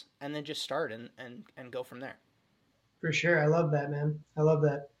experience, and then just start and go from there. For sure. I love that, man. I love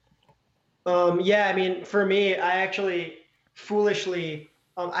that. Yeah, I mean, for me, I actually foolishly,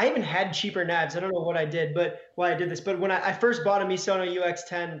 I even had cheaper knives. I don't know what I did, but why I did this. But when I first bought a Misono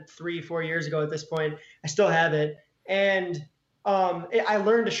UX10 3-4 years ago at this point, I still have it. And I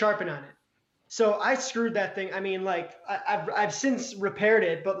learned to sharpen on it. So I screwed that thing. I mean, like, I've since repaired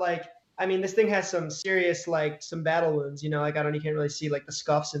it, but like, I mean, this thing has some serious, like, some battle wounds, like, you can't really see like the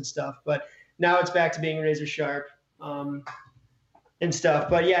scuffs and stuff, but now it's back to being razor sharp. And stuff.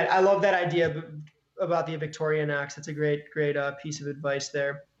 But yeah, I love that idea about the Victorian axe. That's a great piece of advice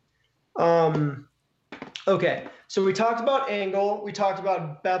there. Okay, so we talked about angle. We talked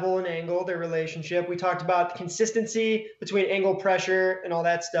about bevel and angle, their relationship. We talked about consistency between angle, pressure, and all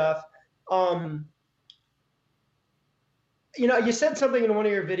that stuff. You said something in one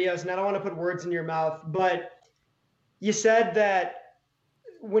of your videos, and I don't want to put words in your mouth, but you said that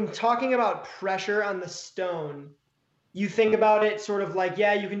when talking about pressure on the stone, you think about it sort of like,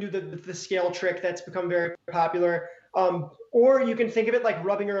 yeah, you can do the scale trick that's become very popular, or you can think of it like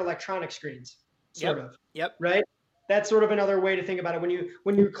rubbing your electronic screens, sort of. Yep. Right. That's sort of another way to think about it.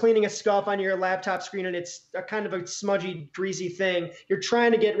 When you're cleaning a scuff on your laptop screen and it's a kind of a smudgy, greasy thing, you're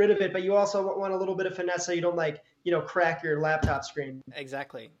trying to get rid of it, but you also want a little bit of finesse so you don't, like, crack your laptop screen.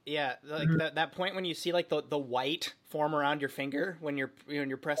 Exactly. Yeah, like that point when you see like the white form around your finger when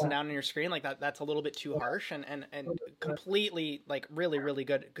you're pressing down on your screen, like that's a little bit too harsh, and completely, like, really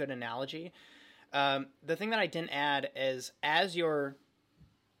good analogy. The thing that I didn't add is, as you're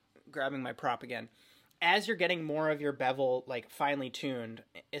grabbing my prop again, as you're getting more of your bevel like finely tuned,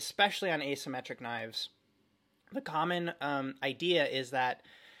 especially on asymmetric knives, the common idea is that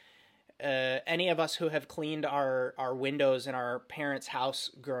any of us who have cleaned our windows in our parents' house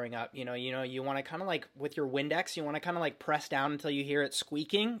growing up, you want to kind of, like, with your Windex, you want to kind of like press down until you hear it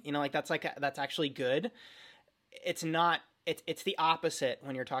squeaking. Like, that's actually good. It's not. It's the opposite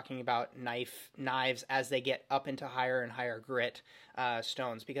when you're talking about knives as they get up into higher and higher grit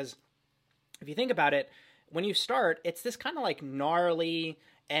stones, because if you think about it, when you start, it's this kind of like gnarly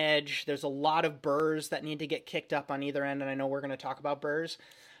edge. There's a lot of burrs that need to get kicked up on either end, and I know we're going to talk about burrs.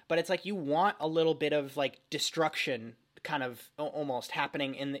 But it's like you want a little bit of, like, destruction kind of almost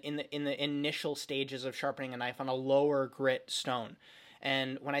happening in the initial stages of sharpening a knife on a lower grit stone.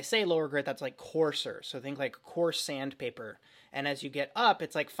 And when I say lower grit, that's like coarser. So think like coarse sandpaper. And as you get up,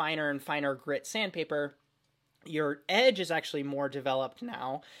 it's like finer and finer grit sandpaper. Your edge is actually more developed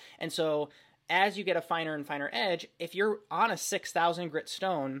now. And so as you get a finer and finer edge, if you're on a 6,000 grit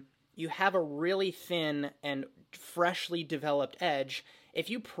stone, you have a really thin and freshly developed edge. If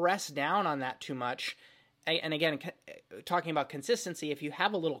you press down on that too much, and again, talking about consistency, if you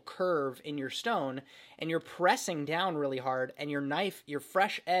have a little curve in your stone and you're pressing down really hard and your knife, your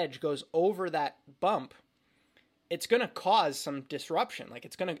fresh edge goes over that bump, it's going to cause some disruption. Like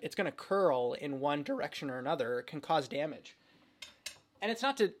it's going to curl in one direction or another. It can cause damage. And it's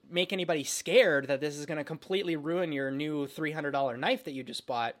not to make anybody scared that this is going to completely ruin your new $300 knife that you just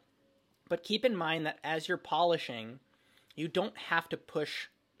bought. But keep in mind that as you're polishing, you don't have to push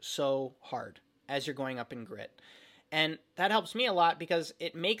so hard as you're going up in grit. And that helps me a lot because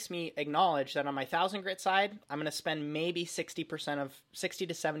it makes me acknowledge that on my 1,000 grit side, I'm going to spend maybe 60 to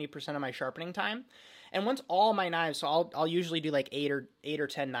 70% of my sharpening time. And once all my knives, so I'll usually do like 8 or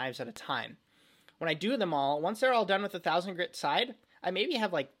 10 knives at a time. When I do them all, once they're all done with the 1,000 grit side, I maybe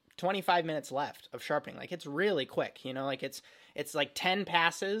have like 25 minutes left of sharpening. Like it's really quick, you know, like it's like 10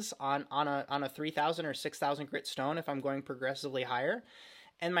 passes on a 3,000 or 6,000 grit stone if I'm going progressively higher.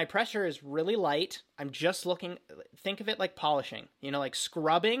 And my pressure is really light. I'm just looking, think of it like polishing, you know, like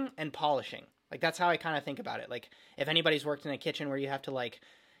scrubbing and polishing. Like that's how I kind of think about it. Like if anybody's worked in a kitchen where you have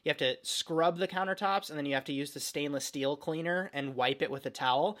to scrub the countertops and then you have to use the stainless steel cleaner and wipe it with a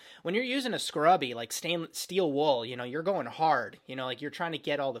towel. When you're using a scrubby, like stainless steel wool, you know, you're going hard, you know, like you're trying to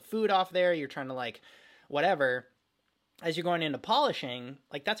get all the food off there. You're trying to like whatever. As you're going into polishing,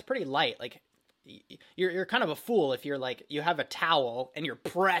 like that's pretty light. Like you're kind of a fool if you're like, you have a towel and you're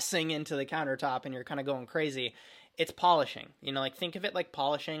pressing into the countertop and you're kind of going crazy. It's polishing, you know, like think of it like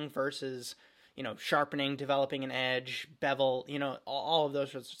polishing versus, you know, sharpening, developing an edge, bevel, you know, all of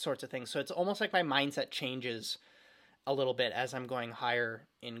those sorts of things. So it's almost like my mindset changes a little bit as I'm going higher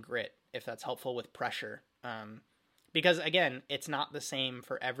in grit, if that's helpful with pressure. Because again, it's not the same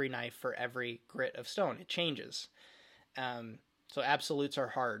for every knife, for every grit of stone. It changes. So absolutes are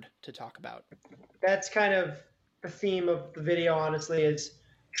hard to talk about. That's kind of the theme of the video, honestly, is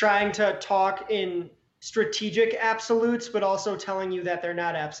trying to talk in strategic absolutes, but also telling you that they're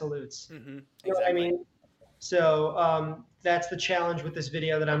not absolutes. Mm-hmm. Exactly. You know what I mean? So that's the challenge with this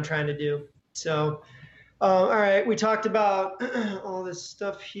video that I'm trying to do. So, all right, we talked about all this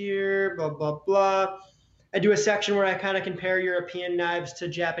stuff here, blah, blah, blah. I do a section where I kind of compare European knives to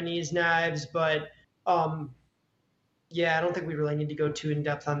Japanese knives, but yeah, I don't think we really need to go too in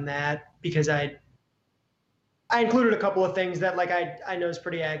depth on that because I included a couple of things that like I know is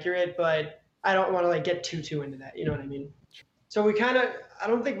pretty accurate, but I don't want to like get too into that. You know what I mean? So we kind of, I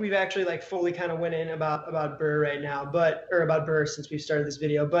don't think we've actually like fully kind of went in about burr right now, or about burr since we've started this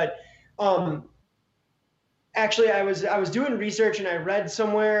video. But actually I was doing research and I read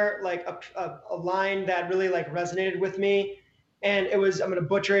somewhere like a line that really like resonated with me, and it was, I'm going to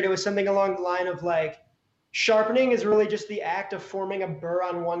butcher it. It was something along the line of like, sharpening is really just the act of forming a burr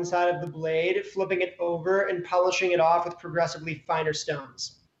on one side of the blade, flipping it over, and polishing it off with progressively finer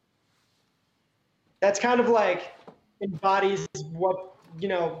stones. That's kind of like embodies what, you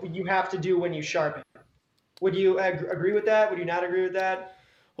know, you have to do when you sharpen. Would you agree with that? Would you not agree with that?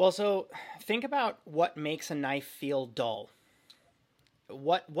 Well, so think about what makes a knife feel dull.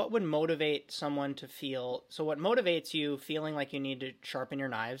 What would motivate someone to feel, so what motivates you feeling like you need to sharpen your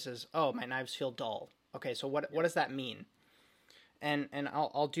knives is, oh, my knives feel dull. Okay, so what does that mean? And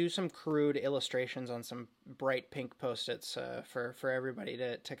I'll do some crude illustrations on some bright pink Post-its for everybody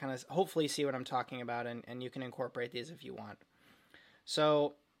to kind of hopefully see what I'm talking about, and you can incorporate these if you want.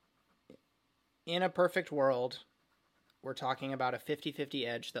 So in a perfect world, we're talking about a 50-50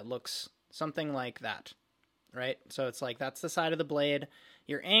 edge that looks something like that, right? So it's like that's the side of the blade.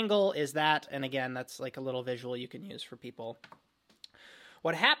 Your angle is that, and again, that's like a little visual you can use for people.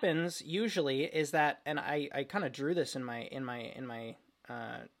 What happens usually is that, and I kind of drew this in my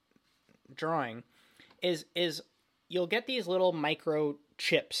drawing, is you'll get these little micro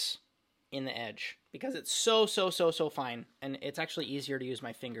chips in the edge because it's so fine, and it's actually easier to use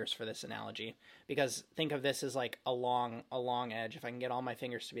my fingers for this analogy because think of this as like a long edge. If I can get all my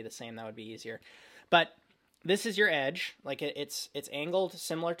fingers to be the same, that would be easier. But this is your edge, like it's angled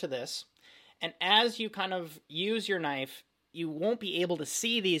similar to this, and as you kind of use your knife, you won't be able to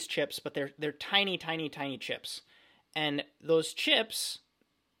see these chips, but they're tiny chips. And those chips,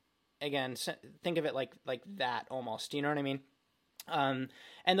 again, think of it like that almost. You know what I mean? And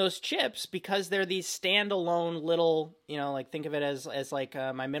those chips, because they're these standalone little, you know, like think of it as like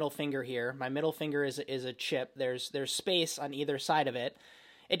my middle finger here. My middle finger is a chip. There's space on either side of it.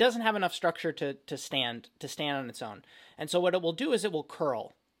 It doesn't have enough structure to stand on its own. And so what it will do is it will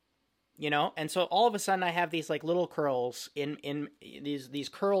curl. You know, and so all of a sudden I have these like little curls in these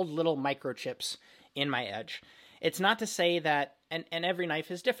curled little microchips in my edge. It's not to say that, and every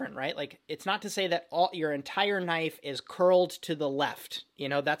knife is different, right? Like, it's not to say that your entire knife is curled to the left. You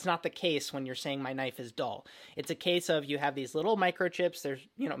know, that's not the case when you're saying my knife is dull. It's a case of you have these little microchips. There's,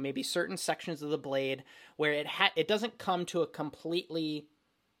 you know, maybe certain sections of the blade where it doesn't come to a completely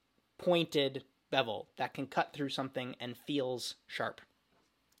pointed bevel that can cut through something and feels sharp.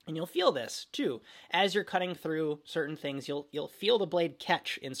 And you'll feel this too as you're cutting through certain things. You'll feel the blade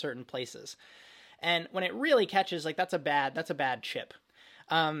catch in certain places, and when it really catches, like that's a bad chip.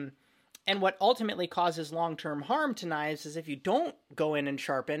 And what ultimately causes long-term harm to knives is if you don't go in and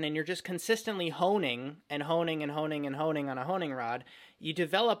sharpen and you're just consistently honing and honing and honing and honing on a honing rod, you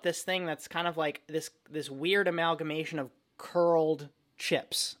develop this thing that's kind of like this weird amalgamation of curled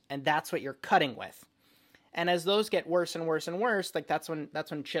chips, and that's what you're cutting with. And as those get worse and worse and worse, like that's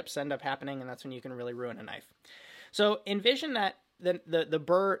when chips end up happening, and that's when you can really ruin a knife. So envision that the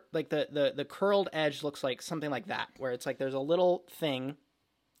burr, like the curled edge looks like something like that, where it's like there's a little thing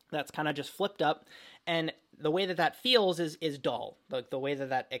that's kind of just flipped up, and the way that feels is dull. Like the way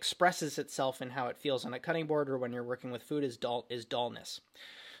that expresses itself in how it feels on a cutting board or when you're working with food is dullness.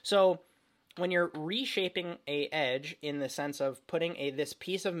 So when you're reshaping a edge in the sense of putting this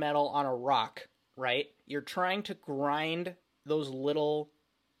piece of metal on a rock, right? You're trying to grind those little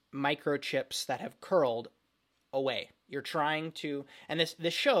microchips that have curled away. You're trying to, and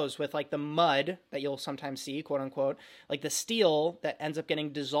this shows with like the mud that you'll sometimes see, quote unquote, like the steel that ends up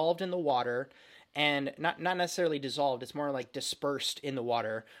getting dissolved in the water, and not necessarily dissolved, it's more like dispersed in the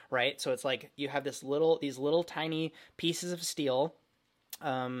water, right? So it's like you have these little tiny pieces of steel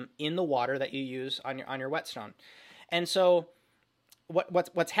in the water that you use on your whetstone. And so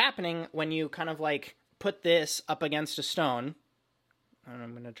what's happening when you kind of like put this up against a stone, and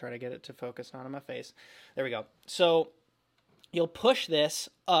I'm going to try to get it to focus not on my face. There we go. So you'll push this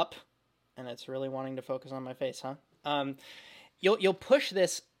up, and it's really wanting to focus on my face, huh? You'll push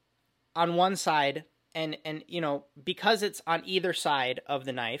this on one side, and you know, because it's on either side of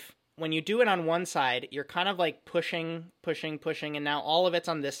the knife, when you do it on one side, you're kind of like pushing, and now all of it's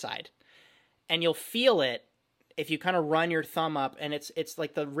on this side. And you'll feel it if you kind of run your thumb up, and it's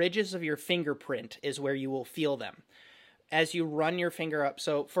like the ridges of your fingerprint is where you will feel them as you run your finger up.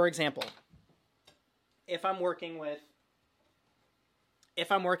 So, for example, if I'm working with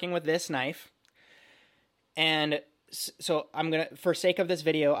this knife, and so I'm going to, for sake of this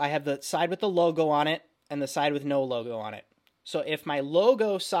video, I have the side with the logo on it and the side with no logo on it. So if my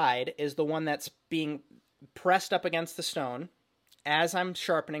logo side is the one that's being pressed up against the stone, as I'm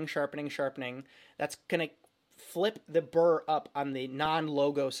sharpening, that's going to flip the burr up on the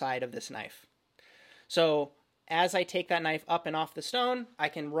non-logo side of this knife. So as I take that knife up and off the stone, I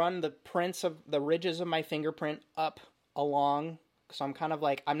can run the prints of the ridges of my fingerprint up along. So I'm kind of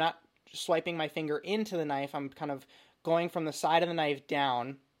like, I'm not swiping my finger into the knife, I'm kind of going from the side of the knife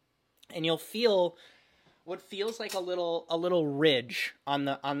down, and you'll feel what feels like a little ridge on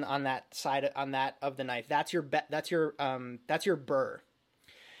that side, on that of the knife. That's your burr.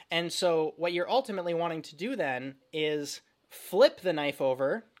 And so what you're ultimately wanting to do then is flip the knife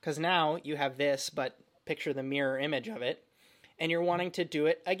over, because now you have this, but picture the mirror image of it, and you're wanting to do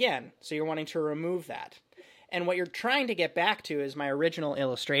it again. So you're wanting to remove that. And what you're trying to get back to is my original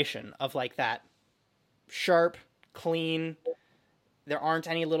illustration of like that sharp, clean, there aren't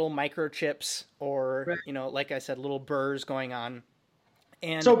any little microchips or, right, you know, like I said, little burrs going on.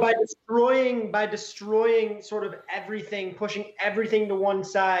 And so by destroying sort of everything, pushing everything to one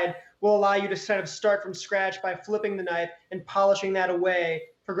side will allow you to kind of start from scratch by flipping the knife and polishing that away,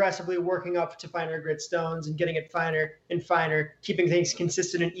 progressively working up to finer grit stones and getting it finer and finer, keeping things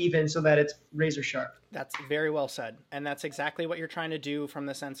consistent and even so that it's razor sharp. That's very well said. And that's exactly what you're trying to do, from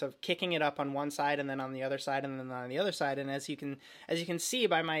the sense of kicking it up on one side and then on the other side and then on the other side. And as you can see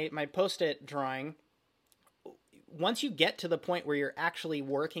by my Post-it drawing, once you get to the point where you're actually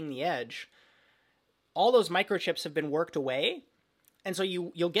working the edge, all those microchips have been worked away. And so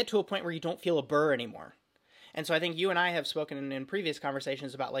you'll get to a point where you don't feel a burr anymore. And so I think you and I have spoken in previous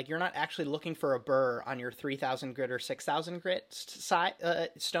conversations about, like, you're not actually looking for a burr on your 3,000 grit or 6,000 grit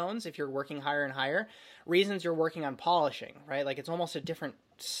stones if you're working higher and higher. Reasons you're working on polishing, right? Like, it's almost a different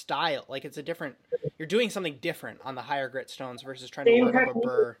style. Like, you're doing something different on the higher grit stones versus trying to work up a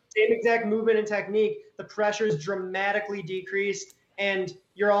burr. Same exact movement and technique. The pressure is dramatically decreased, and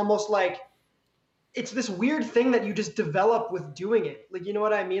you're almost like, it's this weird thing that you just develop with doing it. Like, you know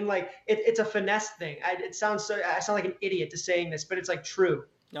what I mean? Like, it's a finesse thing. I sound like an idiot to saying this, but it's like true.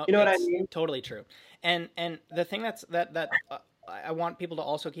 No, you know what I mean? Totally true. And the thing that I want people to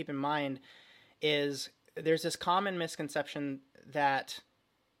also keep in mind is there's this common misconception that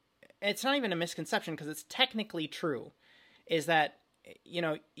it's not even a misconception because it's technically true, is that,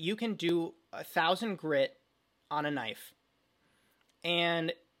 you can do 1,000 grit on a knife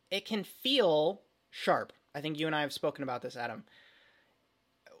and it can feel sharp. I think you and I have spoken about this, Adam.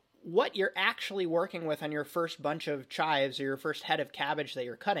 What you're actually working with on your first bunch of chives or your first head of cabbage that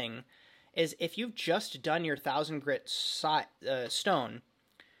you're cutting is, if you've just done your 1,000 grit stone,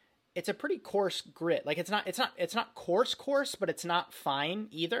 it's a pretty coarse grit. Like, it's not coarse, but it's not fine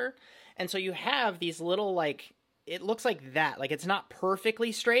either. And so you have these little, like, it looks like that. Like, it's not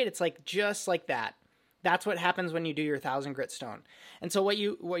perfectly straight. It's like just like that. That's what happens when you do your 1,000 grit stone. And so what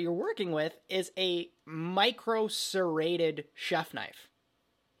you're working with is a micro serrated chef knife.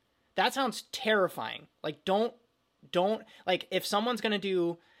 That sounds terrifying. Like, don't like, if someone's going to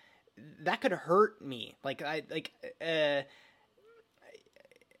do that, could hurt me.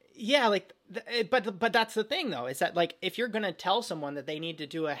 Yeah, like, but that's the thing though, is that, like, if you're gonna tell someone that they need to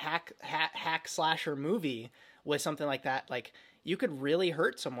do a hack slasher movie with something like that, like, you could really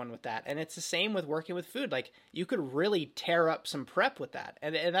hurt someone with that. And it's the same with working with food. Like, you could really tear up some prep with that,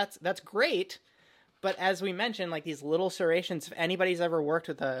 and that's great. But as we mentioned, like, these little serrations, if anybody's ever worked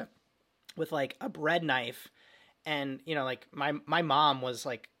with like a bread knife, and like, my mom was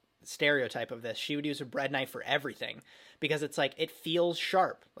like stereotype of this. She would use a bread knife for everything because it's like, it feels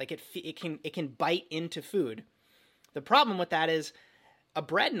sharp. Like, it can bite into food. The problem with that is, a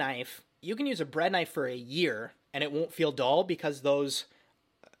bread knife, you can use a bread knife for a year and it won't feel dull because those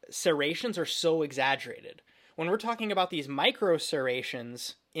serrations are so exaggerated. When we're talking about these micro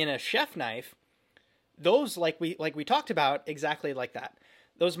serrations in a chef knife, those, like we talked about, exactly like that.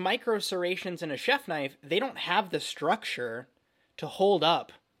 Those micro serrations in a chef knife, they don't have the structure to hold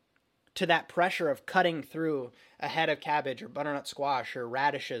up to that pressure of cutting through a head of cabbage or butternut squash or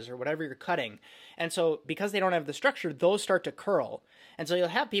radishes or whatever you're cutting. And so, because they don't have the structure, those start to curl. And so you'll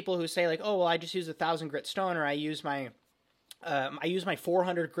have people who say, like, oh, well, I just use 1,000 grit stone, or I use my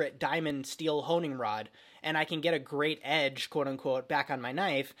 400 grit diamond steel honing rod, and I can get a great edge, quote unquote, back on my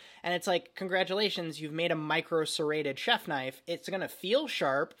knife. And it's like, congratulations, you've made a micro serrated chef knife. It's going to feel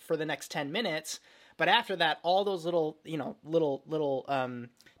sharp for the next 10 minutes. But after that, all those little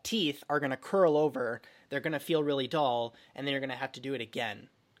teeth are going to curl over. They're going to feel really dull, and then you're going to have to do it again.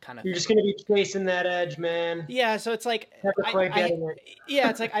 Kind of. You're just going to be chasing that edge, man. Yeah. So it's like, never quite getting it.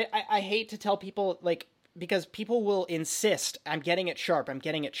 Yeah. It's like, I hate to tell people, like, because people will insist, I'm getting it sharp. And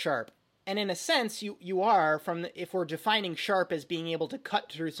in a sense, you are, if we're defining sharp as being able to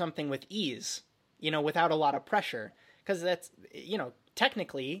cut through something with ease, without a lot of pressure, because that's,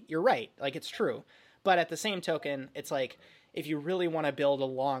 technically you're right. Like, it's true. But at the same token, it's like, if you really want to build a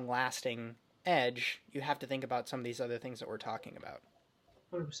long-lasting edge, you have to think about some of these other things that we're talking about.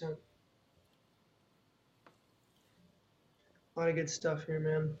 100%. A lot of good stuff here,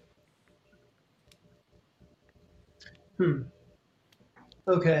 man.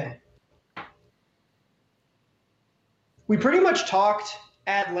 Okay. We pretty much talked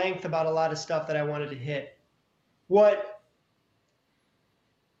at length about a lot of stuff that I wanted to hit. What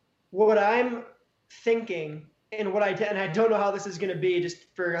I'm thinking, and I don't know how this is going to be, just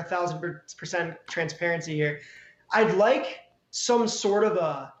for 1,000% transparency here, I'd like some sort of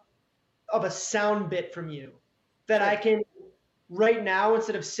a sound bit from you that I can, right now,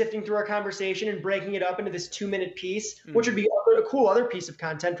 instead of sifting through our conversation and breaking it up into this 2-minute piece, which would be a cool other piece of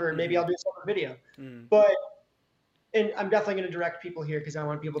content for maybe I'll do some video. But, and I'm definitely going to direct people here because I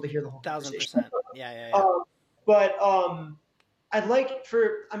want people to hear the whole 1,000%. Yeah. But I'd like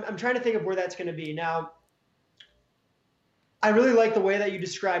I'm trying to think of where that's going to be. Now, I really like the way that you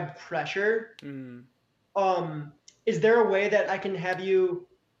described pressure. Is there a way that I can have you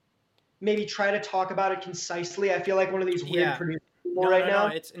maybe try to talk about it concisely? I feel like one of these weird producers right now.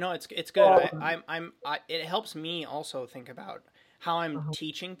 It's good. It helps me also think about how I'm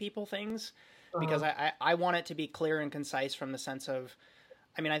teaching people things, because I want it to be clear and concise, from the sense of,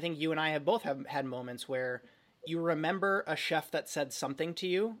 I think you and I have both had moments where you remember a chef that said something to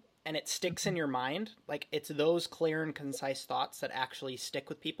you and it sticks in your mind. Like, it's those clear and concise thoughts that actually stick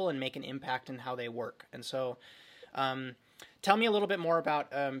with people and make an impact in how they work. And so, tell me a little bit more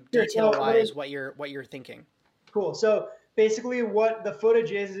about detail-wise what you're thinking. Cool. So basically, what the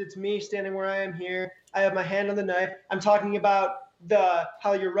footage is it's me standing where I am here. I have my hand on the knife. I'm talking about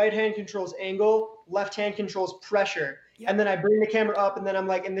how your right hand controls angle, left hand controls pressure. Yep. And then I bring the camera up, and then I'm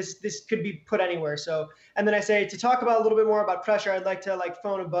like, and this could be put anywhere. So, and then I say, to talk about a little bit more about pressure, I'd like to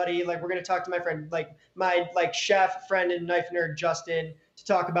phone a buddy. Like, we're going to talk to my friend, my chef friend and knife nerd, Justin, to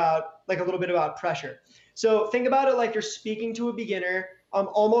talk about a little bit about pressure. So think about it like you're speaking to a beginner,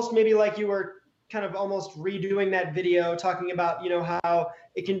 almost maybe like you were kind of almost redoing that video, talking about, how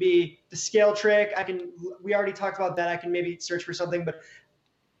it can be the scale trick. We already talked about that. I can maybe search for something, but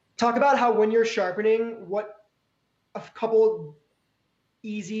talk about how when you're sharpening, what a couple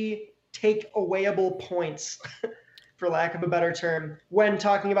easy take-awayable points, for lack of a better term, when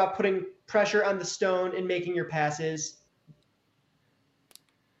talking about putting pressure on the stone and making your passes.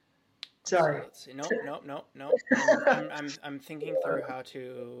 Sorry. So let's see. Nope. I'm thinking through how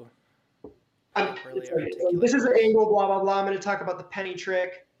to really articulate. This is an angle, blah, blah, blah. I'm going to talk about the penny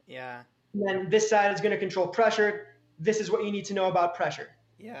trick. Yeah. And then this side is going to control pressure. This is what you need to know about pressure.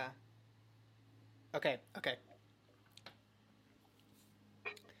 Yeah. Okay.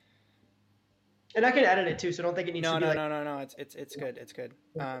 And I can edit it too, so don't think it needs to be No. It's good. It's good.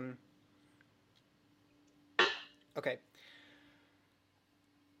 Okay.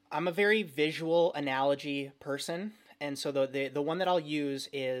 I'm a very visual analogy person, and so the one that I'll use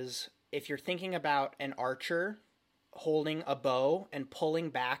is if you're thinking about an archer holding a bow and pulling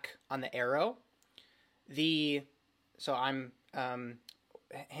back on the arrow. So I'm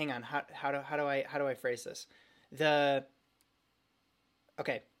hang on. How do I phrase this?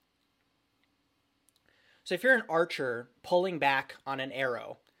 Okay. So if you're an archer pulling back on an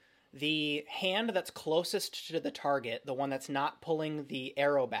arrow, the hand that's closest to the target, the one that's not pulling the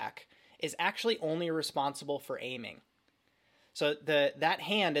arrow back, is actually only responsible for aiming. So that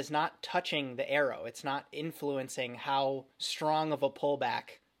hand is not touching the arrow. It's not influencing how strong of a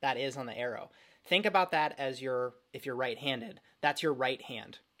pullback that is on the arrow. Think about that as if you're right-handed, that's your right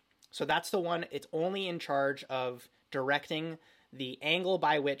hand. So that's the one, it's only in charge of directing the angle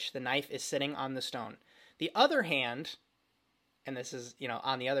by which the knife is sitting on the stone. The other hand, and this is,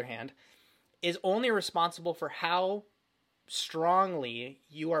 on the other hand, is only responsible for how strongly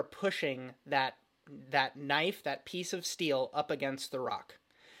you are pushing that knife, that piece of steel up against the rock.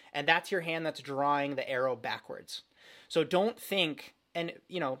 And that's your hand that's drawing the arrow backwards. So don't think, and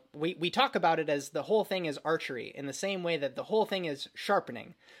we talk about it as the whole thing is archery in the same way that the whole thing is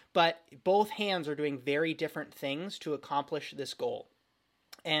sharpening, but both hands are doing very different things to accomplish this goal.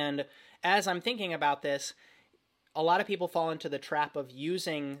 And as I'm thinking about this, a lot of people fall into the trap of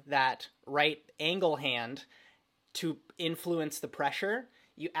using that right angle hand to influence the pressure.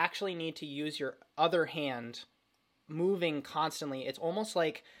 You actually need to use your other hand moving constantly. It's almost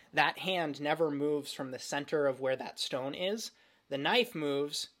like that hand never moves from the center of where that stone is. The knife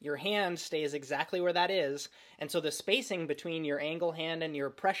moves, your hand stays exactly where that is, and so the spacing between your angle hand and your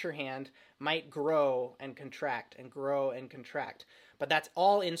pressure hand might grow and contract and grow and contract. But that's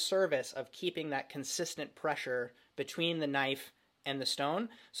all in service of keeping that consistent pressure between the knife and the stone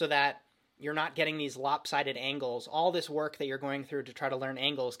so that you're not getting these lopsided angles. All this work that you're going through to try to learn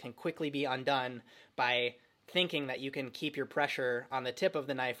angles can quickly be undone by thinking that you can keep your pressure on the tip of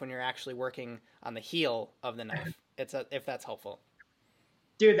the knife when you're actually working on the heel of the knife. If that's helpful.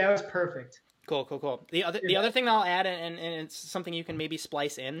 Dude, that was perfect. Cool. The other thing I'll add, and it's something you can maybe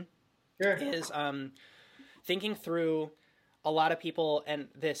splice in, sure, is thinking through. A lot of people, and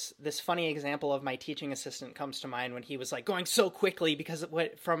this funny example of my teaching assistant comes to mind when he was like going so quickly because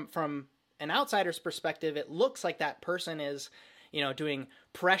from an outsider's perspective, it looks like that person is, doing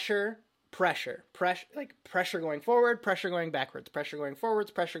pressure, like pressure going forward, pressure going backwards, pressure going forwards,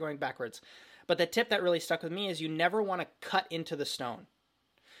 pressure going backwards. But the tip that really stuck with me is you never want to cut into the stone.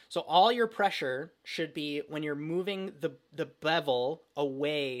 So all your pressure should be when you're moving the bevel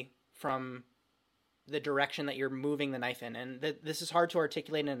away from the direction that you're moving the knife in. And this is hard to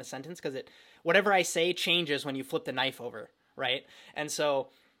articulate in a sentence because whatever I say changes when you flip the knife over, right? And so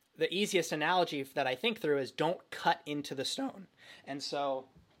the easiest analogy that I think through is don't cut into the stone. And so...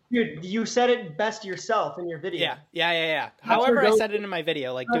 Dude, you said it best yourself in your video. Yeah. However I said it in my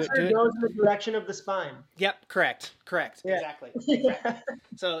video, like do it. Goes in the direction of the spine. Yep, correct. Yeah. Exactly.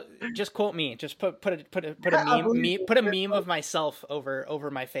 So just quote me. Just put a meme of myself over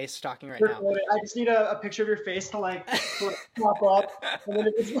my face talking right now. I just need a picture of your face to pop up, and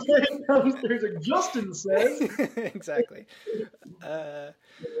then it comes. There's a Justin says. Exactly.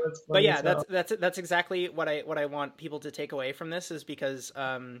 But yeah, that's exactly what I want people to take away from this is because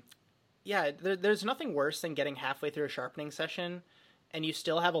there's nothing worse than getting halfway through a sharpening session and you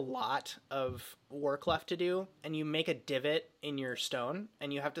still have a lot of work left to do and you make a divot in your stone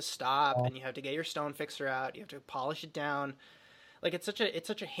and you have to stop and you have to get your stone fixer out, you have to polish it down. Like it's such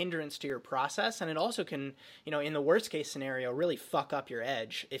a hindrance to your process, and it also can, in the worst case scenario, really fuck up your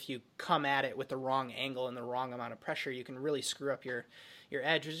edge. If you come at it with the wrong angle and the wrong amount of pressure, you can really screw up your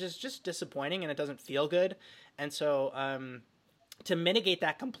edge, which is just disappointing and it doesn't feel good. And so to mitigate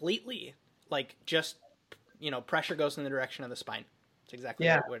that completely, pressure goes in the direction of the spine. It's exactly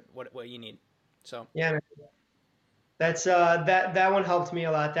what you need. So Yeah, man. That's that one helped me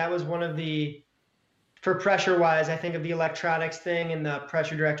a lot. That was one of the for pressure wise, I think of the electronics thing and the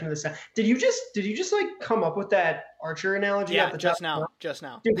pressure direction of the sound. Did you just like come up with that Archer analogy off yeah, the top? just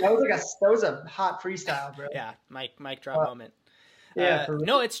now. Dude, that was a hot freestyle, bro. Yeah, mic drop Uh, moment. yeah, for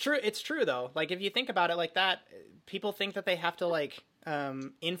No, real. it's true. It's true though. Like if you think about it like that, people think that they have to like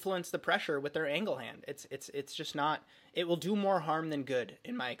influence the pressure with their angle hand. It's just not. It will do more harm than good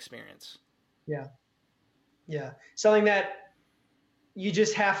in my experience. Yeah, yeah. Something that you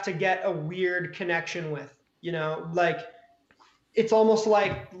just have to get a weird connection with. Like it's almost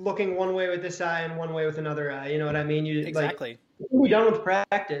like looking one way with this eye and one way with another eye. You know what I mean? You like Exactly. it can be done with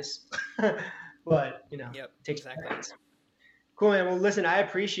practice, but Yep. it takes Exactly. practice. Cool, man. Well, listen, I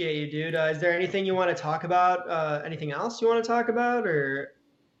appreciate you, dude. Is there anything you want to talk about? Anything else you want to talk about, or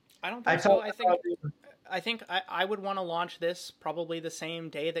I don't I think so. talked I about? think I would want to launch this probably the same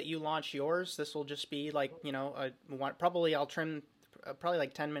day that you launch yours. This will just be like, probably I'll trim probably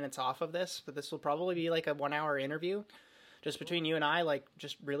like 10 minutes off of this, but this will probably be like a 1 hour interview just between you and I, like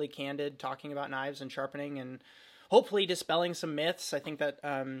just really candid talking about knives and sharpening and hopefully dispelling some myths. I think that,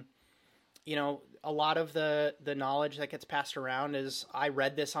 a lot of the knowledge that gets passed around is I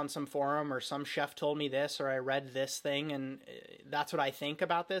read this on some forum or some chef told me this, or I read this thing and that's what I think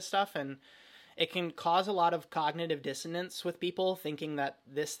about this stuff. And it can cause a lot of cognitive dissonance with people thinking that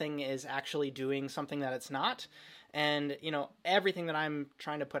this thing is actually doing something that it's not. And everything that I'm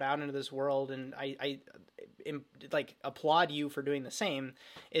trying to put out into this world, and I like applaud you for doing the same,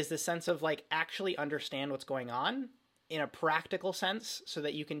 is the sense of like actually understand what's going on in a practical sense so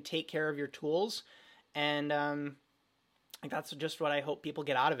that you can take care of your tools. And like that's just what I hope people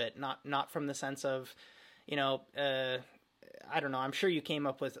get out of it, not from the sense of I don't know, I'm sure you came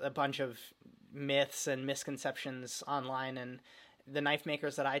up with a bunch of myths and misconceptions online, and the knife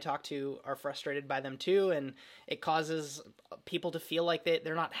makers that I talk to are frustrated by them too, and it causes people to feel like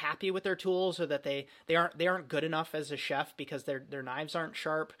they're not happy with their tools, or that they aren't good enough as a chef because their knives aren't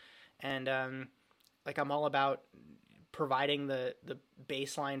sharp. And like I'm all about providing the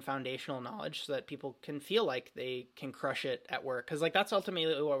baseline foundational knowledge so that people can feel like they can crush it at work, because like that's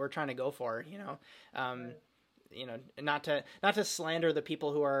ultimately what we're trying to go for. Not to slander the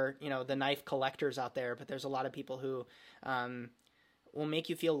people who are the knife collectors out there, but there's a lot of people who will make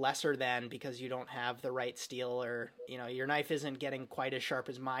you feel lesser than because you don't have the right steel, or your knife isn't getting quite as sharp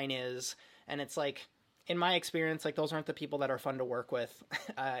as mine is. And it's like, in my experience, like those aren't the people that are fun to work with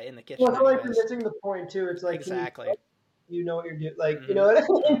in the kitchen. Well, I feel like you're Anyways. missing the point too. It's like, Exactly. you know what you're doing, like you Mm-hmm. know what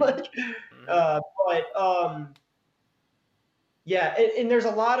I mean, Mm-hmm. like, Mm-hmm. but yeah, and there's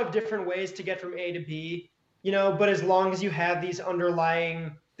a lot of different ways to get from A to B, but as long as you have this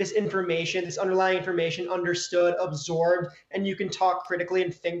underlying information understood, absorbed, and you can talk critically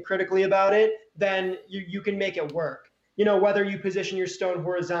and think critically about it, then you can make it work. Whether you position your stone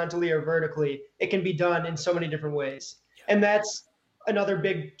horizontally or vertically, it can be done in so many different ways. And that's another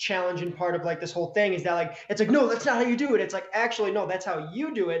big challenge and part of like this whole thing is that like it's like, no, that's not how you do it. It's like, actually no, that's how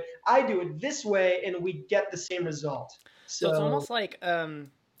you do it. I do it this way and we get the same result. So it's So almost like, I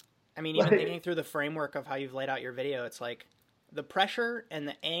mean, even like thinking through the framework of how you've laid out your video, it's like the pressure and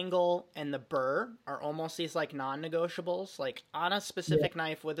the angle and the burr are almost these like non-negotiables. Like on a yeah, specific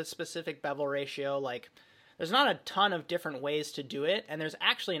knife with a specific bevel ratio, like there's not a ton of different ways to do it, and there's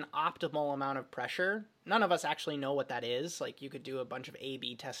actually an optimal amount of pressure. None of us actually know what that is. Like you could do a bunch of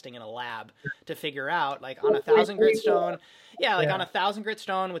A/B testing in a lab to figure out, like on a 1,000 grit stone, yeah, like on yeah. a 1,000 grit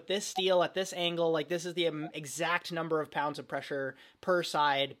stone with this steel at this angle, like this is the exact number of pounds of pressure per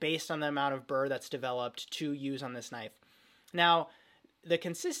side based on the amount of burr that's developed to use on this knife. Now, the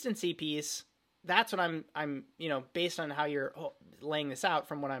consistency piece, that's what I'm based on how you're laying this out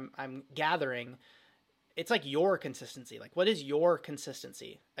from what I'm gathering, it's like your consistency. Like, what is your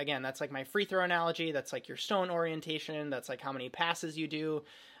consistency? Again, that's like my free throw analogy. That's like your stone orientation. That's like how many passes you do.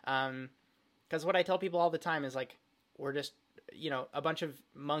 Because what I tell people all the time is like, we're just, a bunch of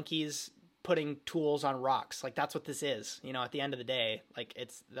monkeys putting tools on rocks. Like that's what this is, at the end of the day. Like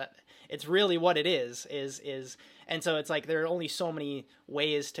it's really what it is, and so it's like, there are only so many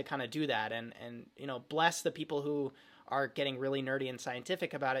ways to kind of do that. And, bless the people who are getting really nerdy and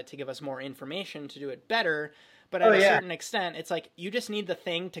scientific about it to give us more information to do it better. But Oh at a yeah. certain extent, it's like you just need the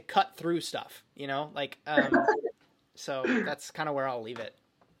thing to cut through stuff, like, so that's kind of where I'll leave it.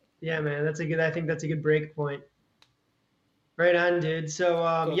 Yeah, man. I think that's a good break point. Right on, dude. So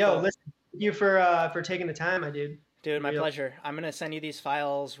Cool, yo, cool. listen, thank you for taking the time, my dude. Dude, For my real. pleasure. I'm going to send you these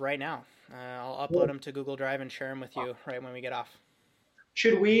files right now. I'll upload them to Google Drive and share them with you right when we get off.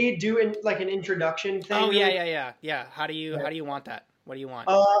 Should we do like an introduction thing Oh, yeah, really yeah, yeah. Yeah. How do quick? you want that? What do you want?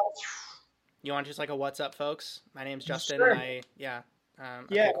 Uh You want just like a what's up, folks? My name's Justin. Sure. Okay, Yeah.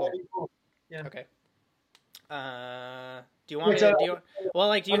 cool. Cool. Yeah. Okay. Do you want me to do? Well,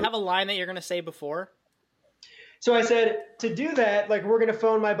 like, do you have a line that you're gonna say before? So I said to do that, like we're gonna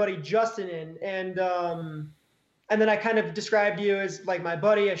phone my buddy Justin in, and then I kind of described you as like my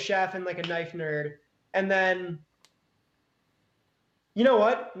buddy, a chef, and like a knife nerd, and then you know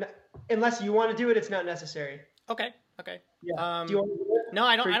what? Unless you want to do it, it's not necessary. Okay. Yeah. Do you want to do it? No,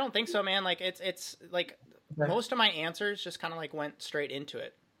 I don't think so, man. Like it's like Okay. most of my answers just kind of like went straight into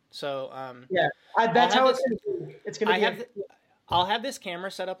it. So Yeah, that's how it's gonna be. It's gonna be. I'll have this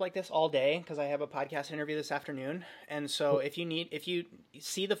camera set up like this all day because I have a podcast interview this afternoon. And so if you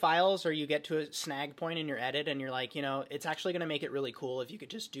see the files or you get to a snag point in your edit and you're like, it's actually going to make it really cool if you could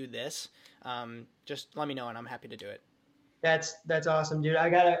just do this, just let me know and I'm happy to do it. That's awesome, dude. I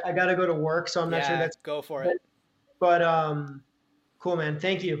gotta go to work, so I'm not sure that's. Go for it. But cool, man.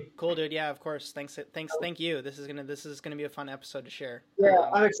 Thank you. Cool, dude. Yeah, of course. Thanks. Thank you. This is gonna be a fun episode to share. Yeah,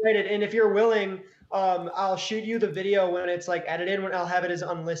 I'm excited. And if you're willing, I'll shoot you the video when it's like edited. When I'll have it as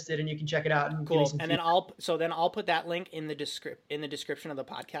unlisted, and you can check it out. And cool. And then I'll put that link in the description of the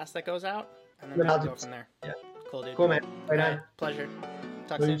podcast that goes out, and then we'll go from there. Yeah. Cool, dude. Cool, man. Right on. Pleasure.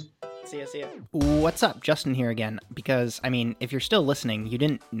 Talk soon. See ya. What's up? Justin here again. Because, I mean, if you're still listening, you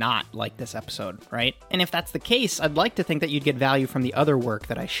didn't not like this episode, right? And if that's the case, I'd like to think that you'd get value from the other work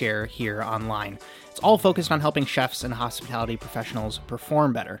that I share here online. It's all focused on helping chefs and hospitality professionals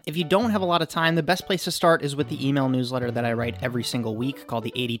perform better. If you don't have a lot of time, the best place to start is with the email newsletter that I write every single week called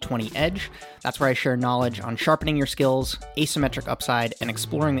the 80/20 Edge. That's where I share knowledge on sharpening your skills, asymmetric upside, and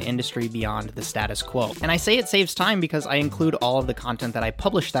exploring the industry beyond the status quo. And I say it saves time because I include all of the content that I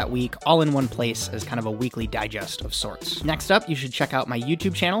publish that week all in one place as kind of a weekly digest of sorts. Next up, you should check out my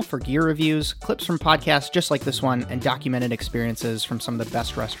YouTube channel for gear reviews, clips from podcasts just like this one, and documented experiences from some of the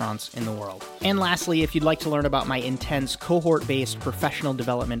best restaurants in the world. And lastly, if you'd like to learn about my intense cohort-based professional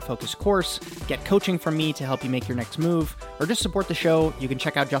development-focused course, get coaching from me to help you make your next move, or just support the show, you can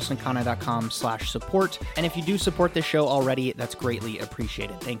check out justinkana.com/support. And if you do support this show already, that's greatly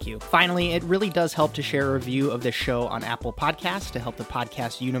appreciated. Thank you. Finally, it really does help to share a review of this show on Apple Podcasts to help the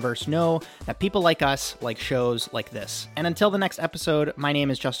podcast universe know that people like us like shows like this. And until the next episode, my name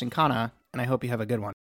is Justin Kana, and I hope you have a good one.